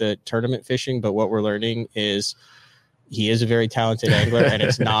bit with the tournament fishing, but what we're learning is he is a very talented angler, and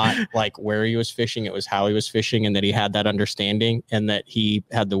it's not like where he was fishing, it was how he was fishing, and that he had that understanding, and that he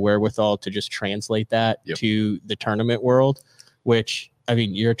had the wherewithal to just translate that to the tournament world, which, I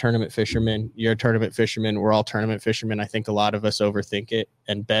mean, you're a tournament fisherman. We're all tournament fishermen. I think a lot of us overthink it.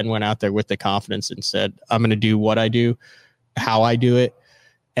 And Ben went out there with the confidence and said, I'm going to do what I do, how I do it.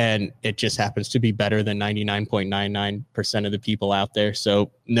 And it just happens to be better than 99.99% of the people out there. So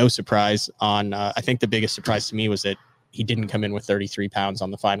no surprise on, I think the biggest surprise to me was that he didn't come in with 33 pounds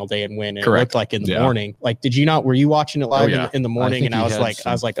on the final day and win. And it looked like in the morning, like, were you watching it live in the morning? And I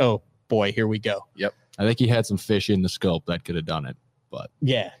was like, oh boy, here we go. Yep. I think he had some fish in the scope that could have done it, but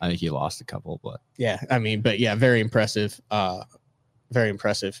I think he lost a couple, but very impressive. Very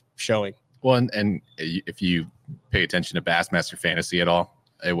impressive showing. Well, and if you pay attention to Bassmaster Fantasy at all,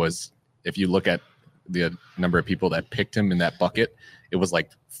 it was, if you look at the number of people that picked him in that bucket, it was like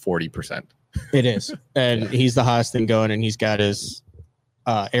 40%. It is. And he's the hottest thing going, and he's got his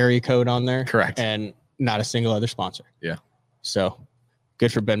area code on there. Correct. And not a single other sponsor. Yeah. So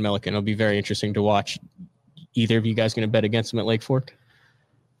good for Ben Milliken. It'll be very interesting to watch. Either of you guys going to bet against him at Lake Fork?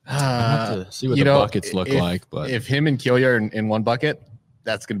 Have to see what the buckets look like. But if him and Keely are in one bucket,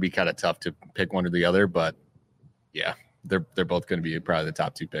 that's going to be kind of tough to pick one or the other. But yeah, they're both going to be probably the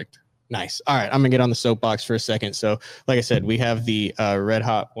top 2 picked. Nice. All right, I'm gonna get on the soapbox for a second. So, like I said, we have the Red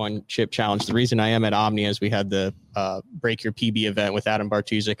Hot One Chip Challenge. The reason I am at Omnia is we had the Break Your PB event with Adam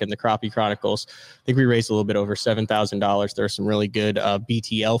Bartuzik and the Crappie Chronicles. I think we raised a little bit over $7,000. There are some really good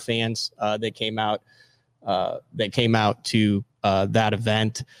BTL fans that came out to that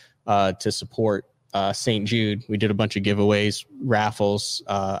event to support St. Jude. We did a bunch of giveaways, raffles.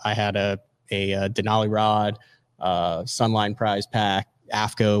 I had a Denali rod, Sunline prize pack.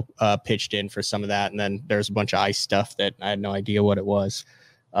 AFCO pitched in for some of that, and then there's a bunch of ice stuff that I had no idea what it was.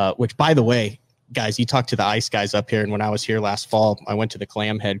 Which, by the way, guys, you talked to the ice guys up here, and when I was here last fall, I went to the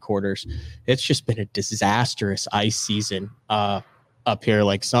Clam headquarters. It's just been a disastrous ice season up here,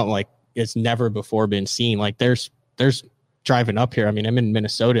 like something like it's never before been seen. Like there's driving up here. I mean, I'm in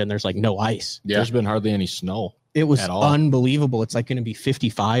Minnesota, and there's like no ice. Yeah. There's been hardly any snow. It was unbelievable. It's like going to be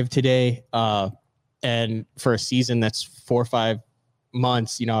 55 today, and for a season that's 4 or 5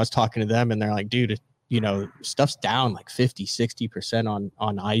 months, I was talking to them, and they're like, dude, stuff's down like 50-60%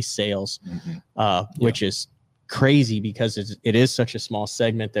 on ice sales, which is crazy because it is such a small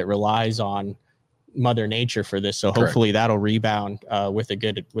segment that relies on Mother Nature for this. So hopefully that'll rebound with a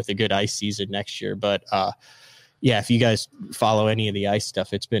good ice season next year. But if you guys follow any of the ice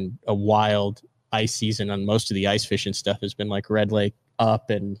stuff, it's been a wild ice season, and most of the ice fishing stuff has been like Red Lake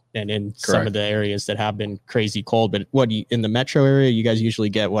up and in some of the areas that have been crazy cold. But in the metro area, you guys usually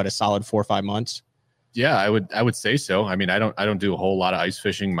get a solid 4 or 5 months? Yeah, I would say so. I mean, I don't do a whole lot of ice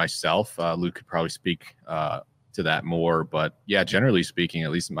fishing myself. Luke could probably speak to that more, but yeah, generally speaking,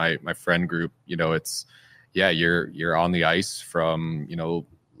 at least my friend group, it's you're on the ice from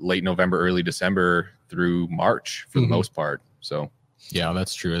late November, early December through March for the most part. So yeah,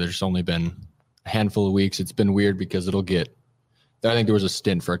 that's true. There's only been a handful of weeks. It's been weird because I think there was a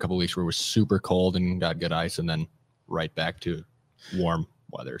stint for a couple of weeks where it was super cold and got good ice, and then right back to warm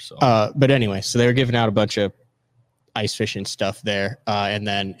weather. So but anyway, so they were giving out a bunch of ice fishing stuff there, and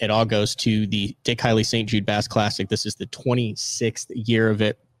then it all goes to the Dick Hiley St. Jude Bass Classic. This is the 26th year of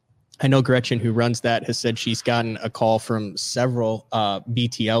it. I know Gretchen, who runs that, has said she's gotten a call from several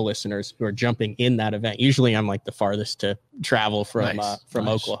BTL listeners who are jumping in that event. Usually I'm like the farthest to travel from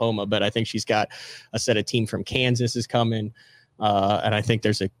Oklahoma, but I think she's got a set of team from Kansas is coming. And I think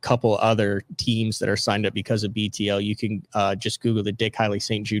there's a couple other teams that are signed up because of BTL. You can just Google the Dick Hiley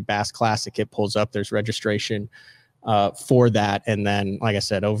St. Jude Bass Classic. It pulls up. There's registration for that. And then, like I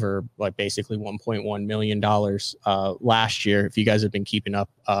said, over basically $1.1 million last year. If you guys have been keeping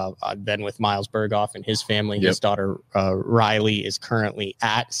up, I've been with Miles Berghoff and his family. His daughter, Riley, is currently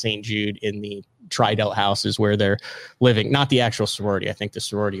at St. Jude in the Tridelt house is where they're living, not the actual sorority. I think the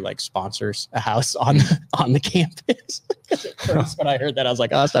sorority sponsors a house on the campus. Because at first when I heard that, I was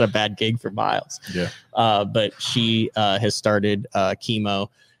like, oh, that's not a bad gig for Miles. Yeah. But she has started chemo,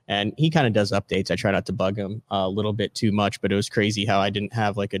 and he kind of does updates. I try not to bug him a little bit too much, but it was crazy how I didn't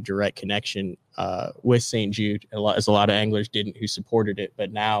have a direct connection with St. Jude, as a lot of anglers didn't who supported it.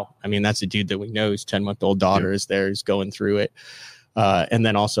 But now, I mean, that's a dude that we know. His 10-month-old daughter is there, is going through it. And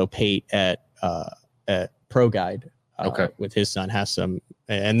then also Pate at Pro Guide with his son has some,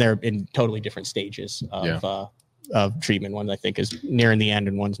 and they're in totally different stages of treatment. One I think is nearing the end,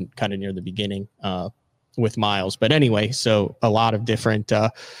 and one's kind of near the beginning with Miles. But anyway, so a lot of different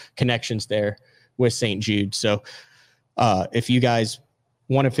connections there with St. Jude. So if you guys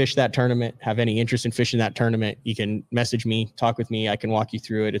want to fish that tournament, have any interest in fishing that tournament, you can message me, talk with me. I can walk you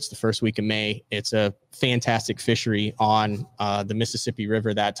through it. It's the first week of May. It's a fantastic fishery on the Mississippi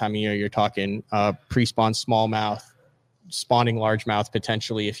River that time of year. You're talking pre-spawn smallmouth, spawning largemouth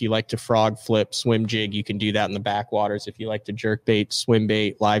potentially. If you like to frog flip, swim jig, you can do that in the backwaters. If you like to jerk bait, swim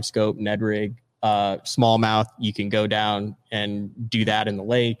bait, live scope, Ned rig, smallmouth, you can go down and do that in the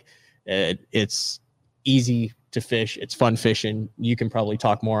lake. It's easy to fish. It's fun fishing. You can probably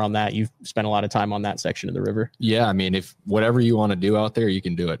talk more on that. You've spent a lot of time on that section of the river. Yeah. I mean, if whatever you want to do out there, you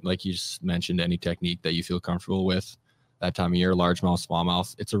can do it. Like you just mentioned, any technique that you feel comfortable with that time of year, largemouth,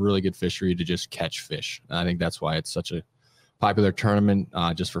 smallmouth, it's a really good fishery to just catch fish. And I think that's why it's such a popular tournament,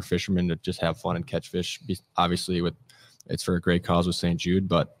 just for fishermen to just have fun and catch fish. Obviously it's for a great cause with St. Jude,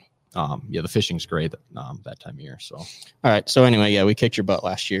 but the fishing's great that time of year. So, all right. So anyway, we kicked your butt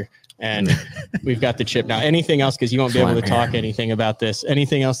last year, and we've got the chip now. Anything else? Because you won't be able to talk anything about this.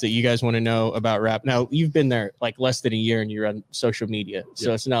 Anything else that you guys want to know about rap? Now, you've been there less than a year, and you're on social media,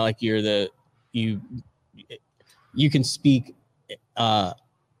 so it's not like you're you can speak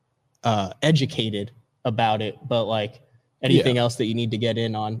educated about it, but anything else that you need to get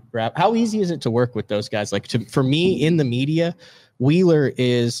in on rap? How easy is it to work with those guys? For me in the media, Wheeler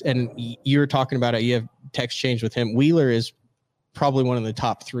is, and you're talking about it, you have text change with him. Wheeler is probably one of the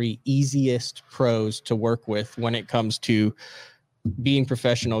top 3 easiest pros to work with when it comes to being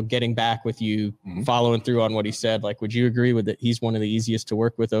professional, getting back with you, following through on what he said. Would you agree with it? He's one of the easiest to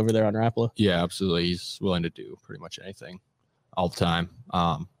work with over there on Rapala? Yeah, absolutely. He's willing to do pretty much anything all the time.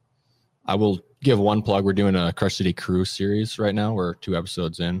 I will give one plug. We're doing a Crush City Cruise series right now. We're 2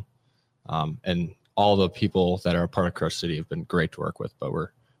 episodes in. And all the people that are a part of Crush City have been great to work with, but we're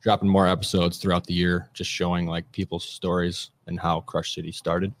dropping more episodes throughout the year, just showing like people's stories and how Crush City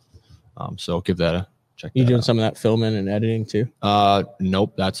started. So give that a check. You doing out. some of that filming and editing too?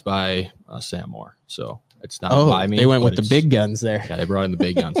 Nope, that's by Sam Moore. So it's not by me. They went with the big guns there. Yeah, they brought in the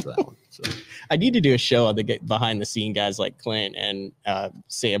big guns for that one. So I need to do a show on the behind the scene guys like Clint and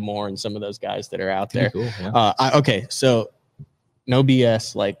Sam Moore and some of those guys that are out there. Cool, yeah. Okay, so no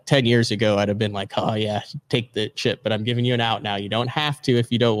BS. Like 10 years ago, I'd have been like, oh yeah, take the chip, but I'm giving you an out now. You don't have to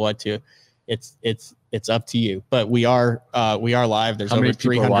if you don't want to. It's up to you. But we are live. There's over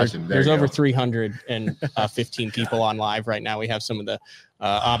 300. There's over 315 people on live right now. We have some of the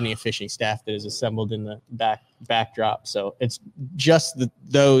Omnia Fishing staff that is assembled in the backdrop. So it's just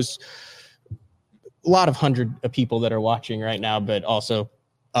those a lot of hundred of people that are watching right now, but also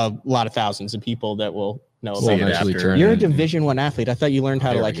a lot of thousands of people that will know about it. You're a Division I athlete. I thought you learned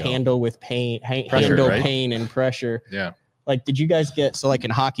how to like handle with pain, handle pain and pressure. Yeah. Like, did you guys get, so like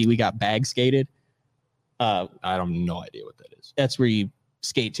in hockey, we got bag skated. I have no idea what that is. That's where you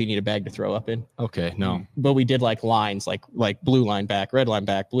skate to, you need a bag to throw up in. Okay, no. But we did like lines, like blue line back, red line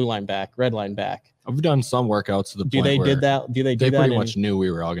back, blue line back, red line back. I've done some workouts to the point Do they where do that? They pretty much knew we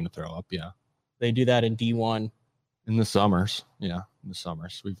were all going to throw up. Yeah. They do that in D1. In the summers. Yeah. In the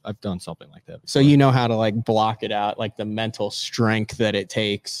summers. I've done something like that before. So you know how to like block it out, like the mental strength that it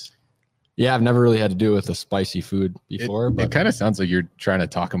takes. Yeah, I've never really had to do it with a spicy food before. But it kind of sounds like you're trying to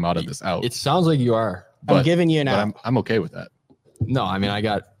talk him out of this out. It sounds like you are. I'm giving you an out. I'm okay with that. No, I mean, I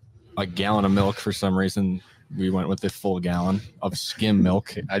got a gallon of milk for some reason. We went with the full gallon of skim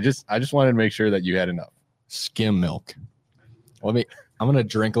milk. I just wanted to make sure that you had enough. Skim milk. I'm going to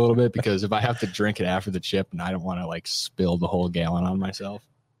drink a little bit because if I have to drink it after the chip, and I don't want to like spill the whole gallon on myself.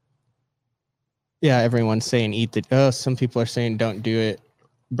 Yeah, everyone's saying eat the, oh, some people are saying don't do it,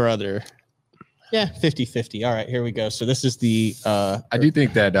 brother. Yeah, 50-50. All right, here we go. So this is the I do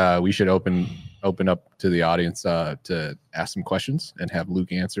think that we should open up to the audience to ask some questions and have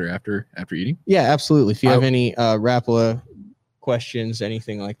Luke answer after eating. Yeah, absolutely. If you have any Rapala questions,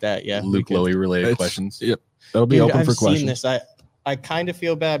 anything like that, yeah. Luke Lowy related questions. Yep. That'll be open for questions. I've seen this. I kind of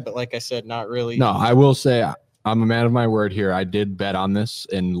feel bad, but like I said, not really. No, I will say I'm a man of my word here. I did bet on this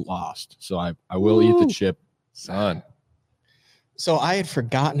and lost. So I will eat the chip. Son. So I had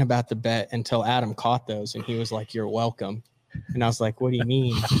forgotten about the bet until Adam caught those and he was like, you're welcome. And I was like, what do you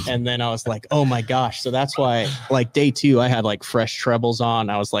mean? And then I was like, oh my gosh. So that's why like day 2, I had like fresh trebles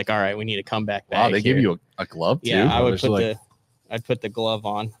on. I was like, all right, we need to come back. Wow, they give you a glove too? Yeah, I'd put the glove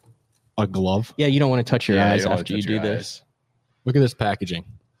on. A glove? Yeah, you don't want to touch your eyes after you do this. Look at this packaging.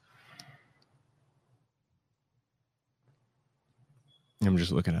 I'm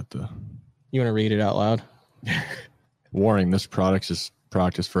just looking at the. You want to read it out loud? Warning: this product is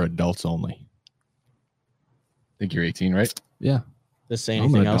for adults only. I think you're 18, right? Yeah. Does it say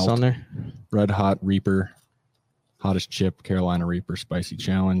anything else on there? Red Hot Reaper, hottest chip, Carolina Reaper, spicy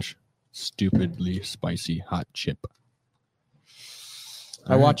challenge, stupidly spicy hot chip.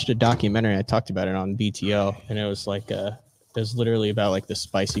 I watched a documentary. I talked about it on BTO, and it was like it was literally about like the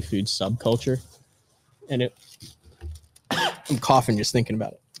spicy food subculture, and I'm coughing just thinking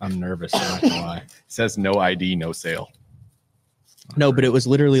about it. I'm nervous. I'm not gonna lie. It says no ID, no sale. No, but it was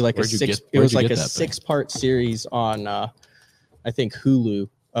literally like a 6-part series on I think Hulu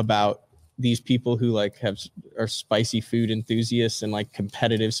about these people who like are spicy food enthusiasts and like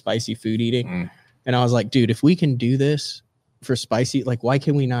competitive spicy food eating. And I was like, dude, if we can do this for spicy, like why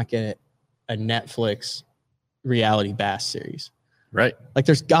can we not get a Netflix reality bass series? Right. Like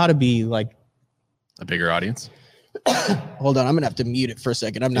there's got to be like a bigger audience. Hold on, I'm gonna have to mute it for a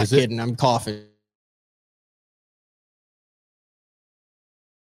second. I'm not kidding. I'm coughing.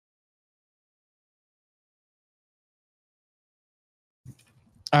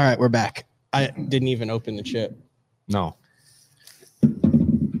 All right, we're back. I didn't even open the chip. No.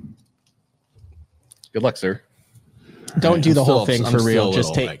 Good luck, sir. Don't do the whole thing for real.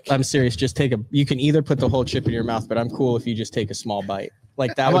 Just take. I'm serious. Just take you can either put the whole chip in your mouth, but I'm cool if you just take a small bite.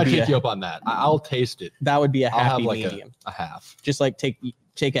 Like that. I might take you up on that. I'll taste it. That would be a happy like medium. A half. Just like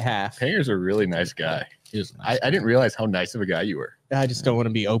take a half. Panger's a really nice guy. He is nice. I didn't realize how nice of a guy you were. I just don't want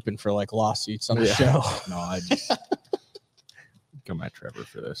to be open for like lawsuits on the show. No, I just come at Trevor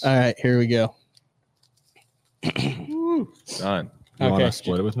for this. All right, here we go. Son. You want to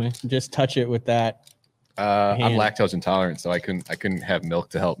split it with me? Just touch it with that. I'm lactose intolerant, so I couldn't have milk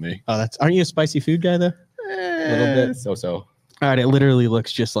to help me. Oh, aren't you a spicy food guy though? A little bit. So. All right, it literally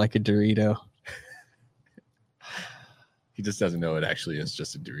looks just like a Dorito. He just doesn't know it actually is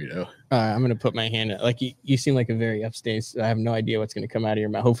just a Dorito. I'm going to put my hand like you seem like a very upstate. I have no idea what's going to come out of your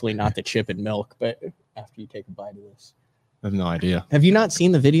mouth. Hopefully not the chip and milk, but after you take a bite of this. I have no idea. Have you not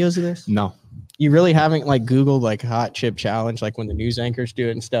seen the videos of this? No. You really haven't like Googled like hot chip challenge, like when the news anchors do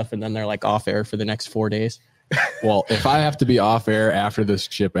it and stuff, and then they're like off air for the next 4 days? Well, if I have to be off air after this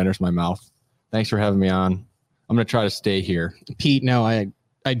chip enters my mouth, thanks for having me on. I'm going to try to stay here. Pete, no,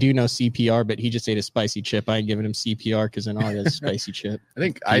 I do know CPR, but he just ate a spicy chip. I ain't giving him CPR because I know he has a spicy chip. I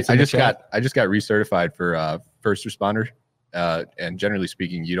think I just got recertified for first responder, and generally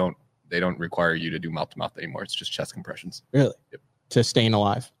speaking, they don't require you to do mouth to mouth anymore. It's just chest compressions. Really? Yep. To staying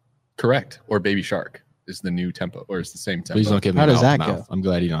alive. Correct. Or Baby Shark is the new tempo, or it's the same tempo. Please don't give me How does that mouth. go? I'm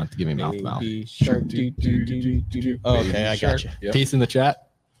glad you don't have to give me mouth to mouth. Baby shark. Oh, okay, I got you. Yep. Pete's in the chat.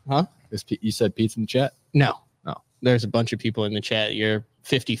 Huh? You said Pete's in the chat? No. No. There's a bunch of people in the chat. You're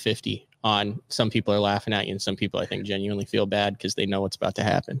 50-50 on some people are laughing at you and some people I think genuinely feel bad because they know what's about to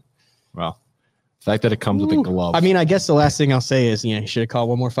happen. Well, the fact that it comes with a glove. I mean, I guess the last thing I'll say is, you should have called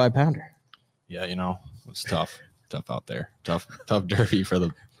one more 5-pounder. Yeah, it's tough. Tough out there. Tough derby for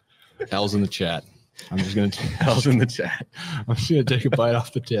the L's in the chat. I'm just going to L's in the chat. I'm just going to take a bite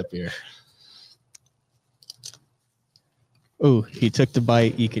off the tip here. Oh, he took the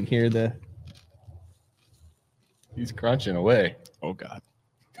bite. You can hear He's crunching away. Oh, God.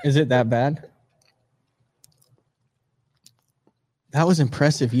 Is it that bad? That was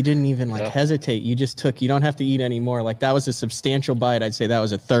impressive. You didn't even hesitate. You just took, you don't have to eat anymore. Like that was a substantial bite. I'd say that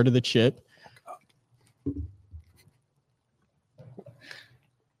was a third of the chip.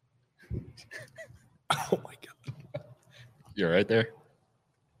 Oh my God. You're right there.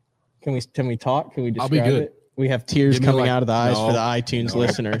 Can we talk? Can we describe I'll be good. it? We have tears coming out of the eyes for the iTunes No.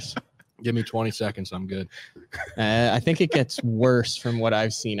 listeners. Give me 20 seconds. I'm good. I think it gets worse from what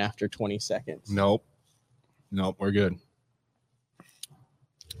I've seen after 20 seconds. Nope. We're good.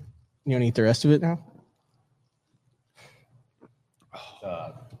 You want to eat the rest of it now?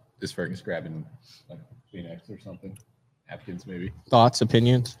 Is Fergus grabbing like Kleenex or something? Napkins maybe. Thoughts,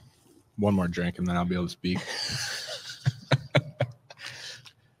 opinions? One more drink and then I'll be able to speak.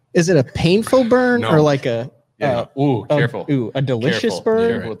 Is it a painful burn or like a careful. A delicious burn?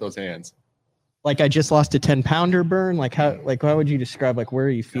 Careful with those hands. Like I just lost a 10-pounder burn? Like how would you describe where are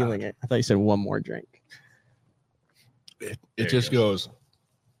you feeling it? I thought you said one more drink. It just goes.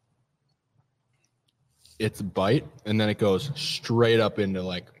 It's a bite and then it goes straight up into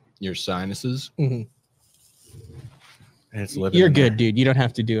like your sinuses. Mm-hmm. And it's living. You're good, dude. You don't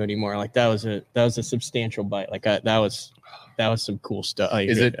have to do anymore. Like that was a substantial bite. Like that was some cool stuff.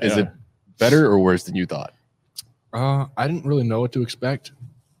 Is it better or worse than you thought? I didn't really know what to expect.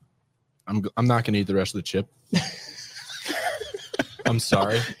 I'm not gonna eat the rest of the chip. I'm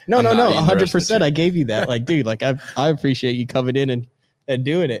sorry. No, 100%. I gave you that. Like, dude, like I appreciate you coming in and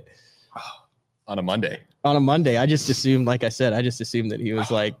doing it On a Monday. On a Monday. I just assumed, like I said, that he was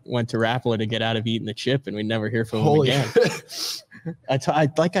like went to Rapala to get out of eating the chip, and we'd never hear from him again.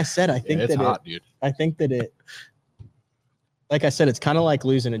 Like I said, I think it's that hot, dude. I think that it. Like I said, it's kind of like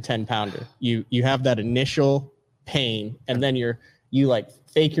losing a 10-pounder. You have that initial pain, and then you like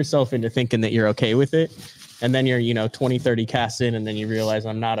fake yourself into thinking that you're okay with it, and then you're 20, 30 casts in, and then you realize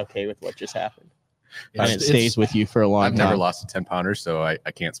I'm not okay with what just happened, and it stays with you for a long time. I've never lost a 10-pounder, so I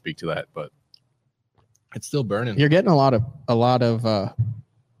can't speak to that, but it's still burning. You're getting a lot of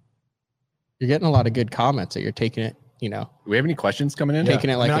good comments that you're taking it. Do we have any questions coming in? Taking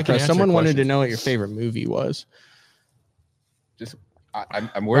it like someone wanted to know what your favorite movie was. Just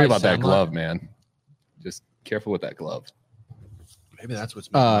I'm worried about that glove, man. Just careful with that glove. Maybe that's what's.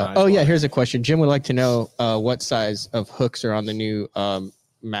 Here's a question. Jim would like to know what size of hooks are on the new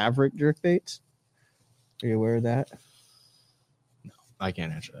Maverick jerk baits. Are you aware of that? No, I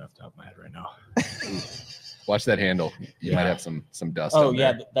can't answer that off the top of my head right now. Watch that handle. You might have some dust. Oh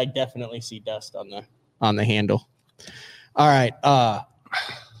yeah, I definitely see dust on the handle. All right. I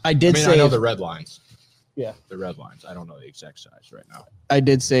know the red lines. Yeah, the red lines. I don't know the exact size right now. I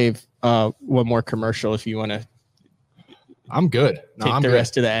did save one more commercial if you want to. I'm good. Take the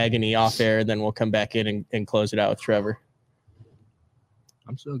rest of the agony off air, then we'll come back in and close it out with Trevor.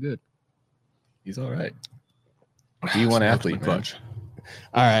 I'm so good. He's all right. D1 athlete, coach.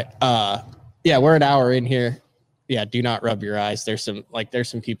 All right. We're an hour in here. Yeah, do not rub your eyes. There's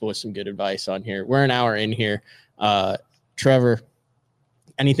some people with some good advice on here. We're an hour in here. Trevor,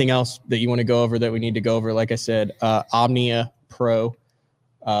 anything else that you want to go over that we need to go over? Like I said, Omnia Pro.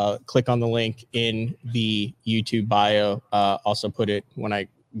 Click on the link in the YouTube bio. Also put it when I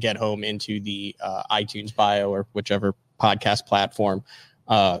get home into the iTunes bio or whichever podcast platform.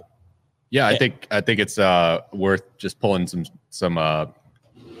 Yeah, I think it's worth just pulling some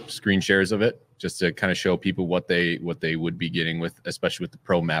screen shares of it, just to kind of show people what they would be getting with, especially with the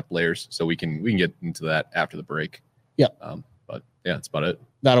pro map layers. So we can get into that after the break. Yeah. But yeah, that's about it.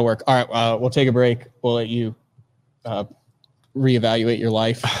 That'll work. All right. We'll take a break. We'll let you reevaluate your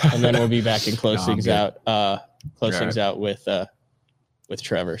life, and then we'll be back and close things out. Things out with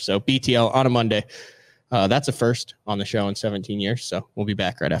Trevor. So BTL on a Monday. That's a first on the show in 17 years. So we'll be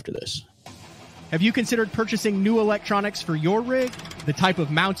back right after this. Have you considered purchasing new electronics for your rig? The type of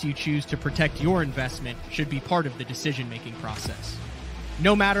mounts you choose to protect your investment should be part of the decision-making process.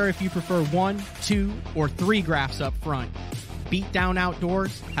 No matter if you prefer 1, 2, or 3 graphs up front, Beatdown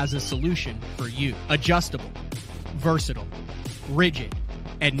Outdoors has a solution for you. Adjustable, versatile, rigid,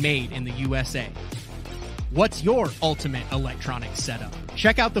 and made in the USA. What's your ultimate electronics setup?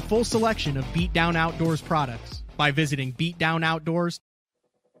 Check out the full selection of Beatdown Outdoors products by visiting Beatdown Outdoors.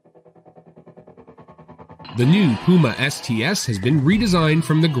 The new Puma STS has been redesigned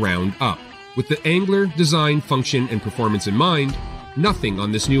from the ground up. With the angler, design, function, and performance in mind, nothing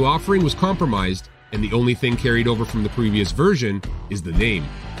on this new offering was compromised, and the only thing carried over from the previous version is the name.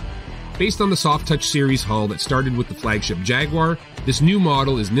 Based on the Soft Touch series hull that started with the flagship Jaguar, this new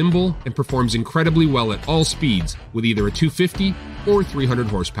model is nimble and performs incredibly well at all speeds with either a 250 or 300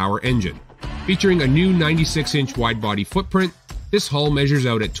 horsepower engine. Featuring a new 96-inch wide-body footprint, this hull measures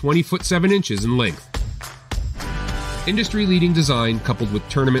out at 20 foot 7 inches in length. Industry-leading design coupled with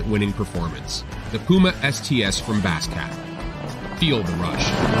tournament-winning performance. The Puma STS from Basscat. Feel the rush.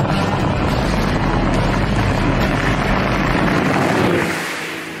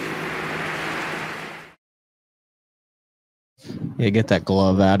 Yeah, get that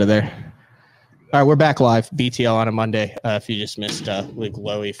glove out of there. All right, we're back live. BTL on a Monday. If you just missed Luke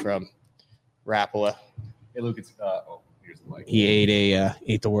Lowy from Rapala. Hey, Luke, it's here's the mic. He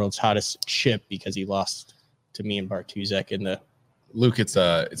ate the world's hottest chip because he lost to me and Bartuzek in the. Luke, it's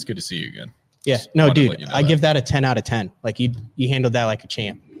good to see you again. Yeah, Just no, wanted to dude, let you know I that. give that a 10 out of 10. Like you handled that like a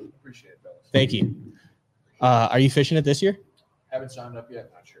champ. Appreciate it, fellas. Thank you. Are you fishing it this year? Haven't signed up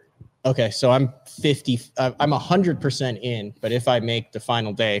yet. Not sure. Okay, so I'm 100% in, but if I make the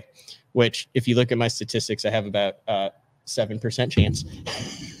final day, which if you look at my statistics, I have about 7% chance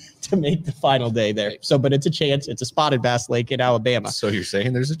to make the final day there. So, but it's a chance. It's a spotted bass lake in Alabama. So you're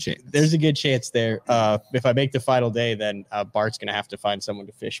saying there's a chance? There's a good chance there. If I make the final day, then Bart's going to have to find someone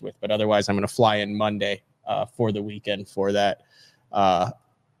to fish with. But otherwise, I'm going to fly in Monday for the weekend for that.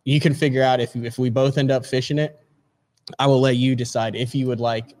 You can figure out if we both end up fishing it. I will let you decide if you would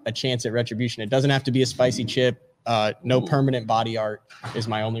like a chance at retribution. It doesn't have to be a spicy chip. No permanent body art is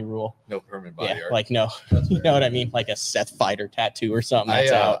my only rule. No permanent body art. Like no, you know what I mean? Like a Seth Fighter tattoo or something.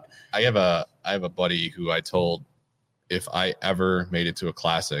 That's out. I have a buddy who I told if I ever made it to a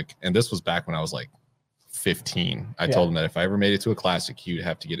classic, and this was back when I was like 15. I told him that if I ever made it to a classic, he would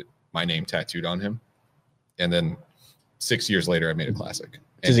have to get my name tattooed on him. And then 6 years later, I made a classic.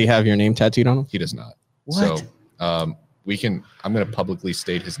 Does he have your name tattooed on him? He does not. What? So I'm going to publicly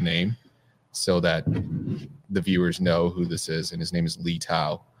state his name so that the viewers know who this is. And his name is Lee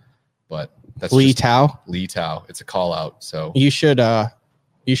Tao, but that's Lee Tao. Lee Tao. It's a call out. So You should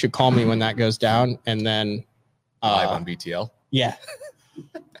call me when that goes down, and then live on BTL. Yeah,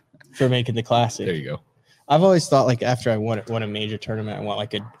 for making the classic. There you go. I've always thought like after I won a major tournament, I want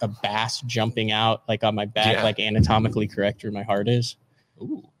like a bass jumping out like on my back, like anatomically correct where my heart is.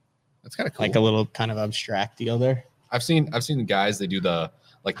 Ooh, that's kind of cool. Like a little kind of abstract deal there. I've seen the guys, they do the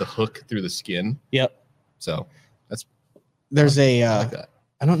hook through the skin. Yep. So there's I like that.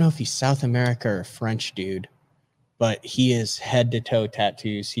 I don't know if he's South America or a French dude, but he is head to toe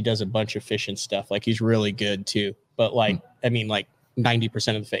tattoos. He does a bunch of fishing stuff. Like he's really good too. But like, I mean, like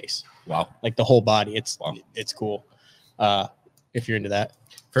 90% of the face. Wow. Like the whole body. It's cool. If you're into that.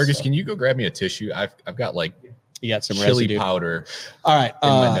 Fergus, can you go grab me a tissue? I've got like you got some chili residue. powder. All right. In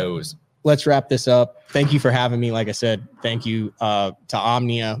my nose. Let's wrap this up. Thank you for having me. Like I said, thank you to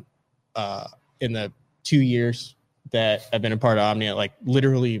Omnia in the 2 years that I've been a part of Omnia, like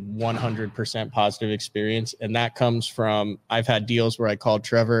literally 100% positive experience. And that comes from, I've had deals where I called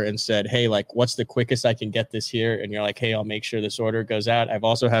Trevor and said, hey, like, what's the quickest I can get this here? And you're like, hey, I'll make sure this order goes out. I've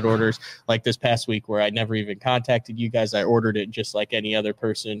also had orders like this past week where I never even contacted you guys. I ordered it just like any other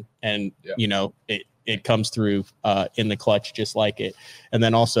person. And, you know, it comes through in the clutch just like it. And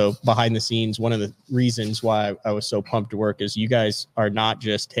then also behind the scenes, one of the reasons why I was so pumped to work is you guys are not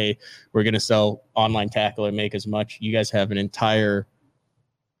just, hey, we're going to sell online tackle and make as much. You guys have an entire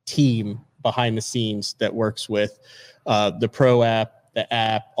team behind the scenes that works with the pro app, the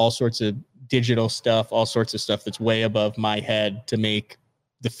app, all sorts of digital stuff, all sorts of stuff that's way above my head to make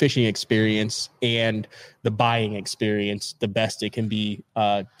the fishing experience and the buying experience the best it can be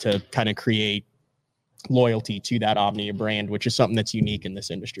to kind of create loyalty to that Omnia brand, which is something that's unique in this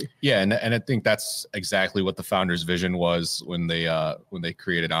industry. Yeah, and I think that's exactly what the founder's vision was when they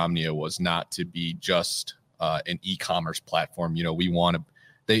created Omnia, was not to be just an e-commerce platform. You know, we want to.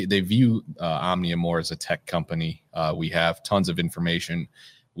 They view Omnia more as a tech company. We have tons of information.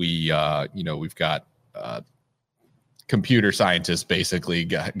 We've got computer scientists, basically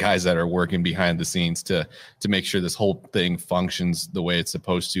guys that are working behind the scenes to make sure this whole thing functions the way it's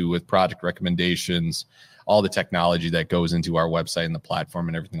supposed to, with product recommendations, all the technology that goes into our website and the platform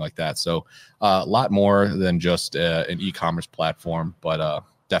and everything like that. So a lot more than just an e-commerce platform, but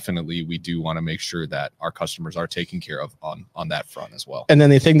definitely we do want to make sure that our customers are taken care of on that front as well. And then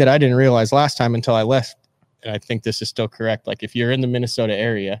the thing that I didn't realize last time until I left, and I think this is still correct, like if you're in the Minnesota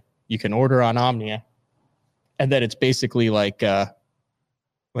area, you can order on Omnia. And then it's basically like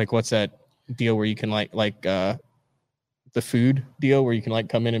what's that deal where you can like the food deal where you can like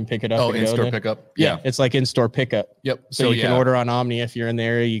come in and pick it up? Oh, in-store pickup. Yeah, it's like in-store pickup. Yep. So you can order on Omnia. If you're in the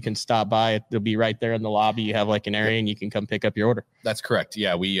area, you can stop by. It'll be right there in the lobby. You have like an area and you can come pick up your order. That's correct.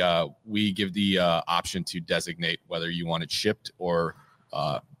 Yeah, we give the option to designate whether you want it shipped or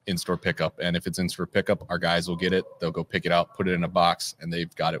in-store pickup. And if it's in-store pickup, our guys will get it. They'll go pick it out, put it in a box, and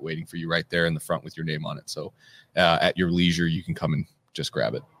they've got it waiting for you right there in the front with your name on it. So at your leisure, you can come and just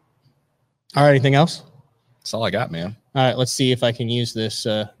grab it. All right. Anything else? That's all I got, man. All right. Let's see if I can use this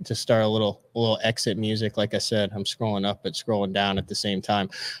to start a little exit music. Like I said, I'm scrolling up but scrolling down at the same time.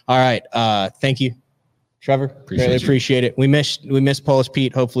 All right. Thank you, Trevor. Really appreciate it. We missed Polish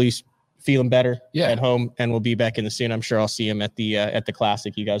Pete. Hopefully he's feeling better at home, and we'll be back in the scene. I'm sure I'll see him at the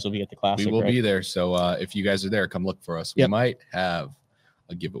Classic. You guys will be at the Classic. We will be there. So if you guys are there, come look for us. We might have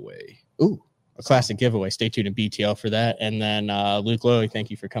a giveaway. Ooh, a Classic giveaway. Stay tuned to BTL for that. And then Luke Lowy, thank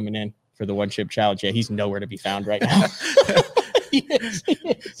you for coming in for the One Chip Challenge. Yeah, he's nowhere to be found right now.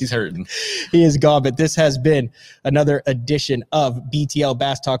 He's hurting. He is gone. But this has been another edition of BTL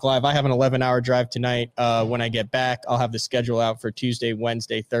Bass Talk Live. I have an 11-hour drive tonight. When I get back, I'll have the schedule out for Tuesday,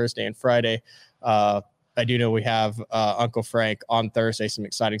 Wednesday, Thursday, and Friday. I do know we have Uncle Frank on Thursday, some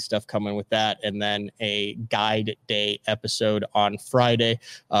exciting stuff coming with that, and then a guide day episode on Friday.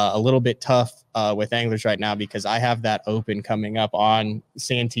 A little bit tough with anglers right now because I have that open coming up on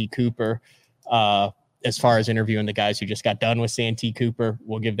Santee Cooper. As far as interviewing the guys who just got done with Santee Cooper,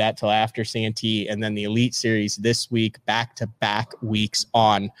 we'll give that till after Santee, and then the Elite Series this week, back-to-back weeks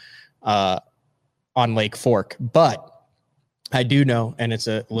on Lake Fork. But I do know, and it's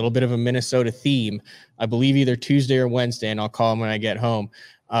a little bit of a Minnesota theme, I believe either Tuesday or Wednesday, and I'll call him when I get home,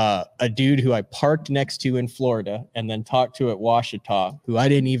 a dude who I parked next to in Florida and then talked to at Ouachita, who I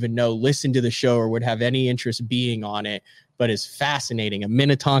didn't even know listened to the show or would have any interest being on it, but is fascinating, a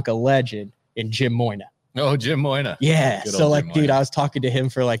Minnetonka legend in Jim Moyna. Oh, Jim Moyna. Yeah. So like, dude, I was talking to him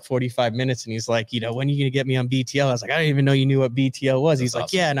for like 45 minutes and he's like, when are you going to get me on BTL? I was like, I didn't even know you knew what BTL was. He's like,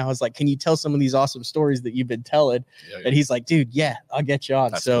 awesome. Yeah. And I was like, can you tell some of these awesome stories that you've been telling? Yeah. And he's like, dude, yeah, I'll get you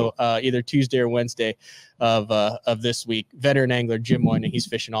on. That's so cool. Either Tuesday or Wednesday of this week, veteran angler Jim Moyna, he's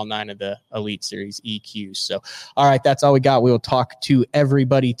fishing all 9 of the Elite Series EQs. So, all right, that's all we got. We will talk to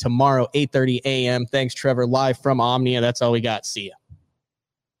everybody tomorrow, 8:30 a.m. Thanks, Trevor, live from Omnia. That's all we got. See ya.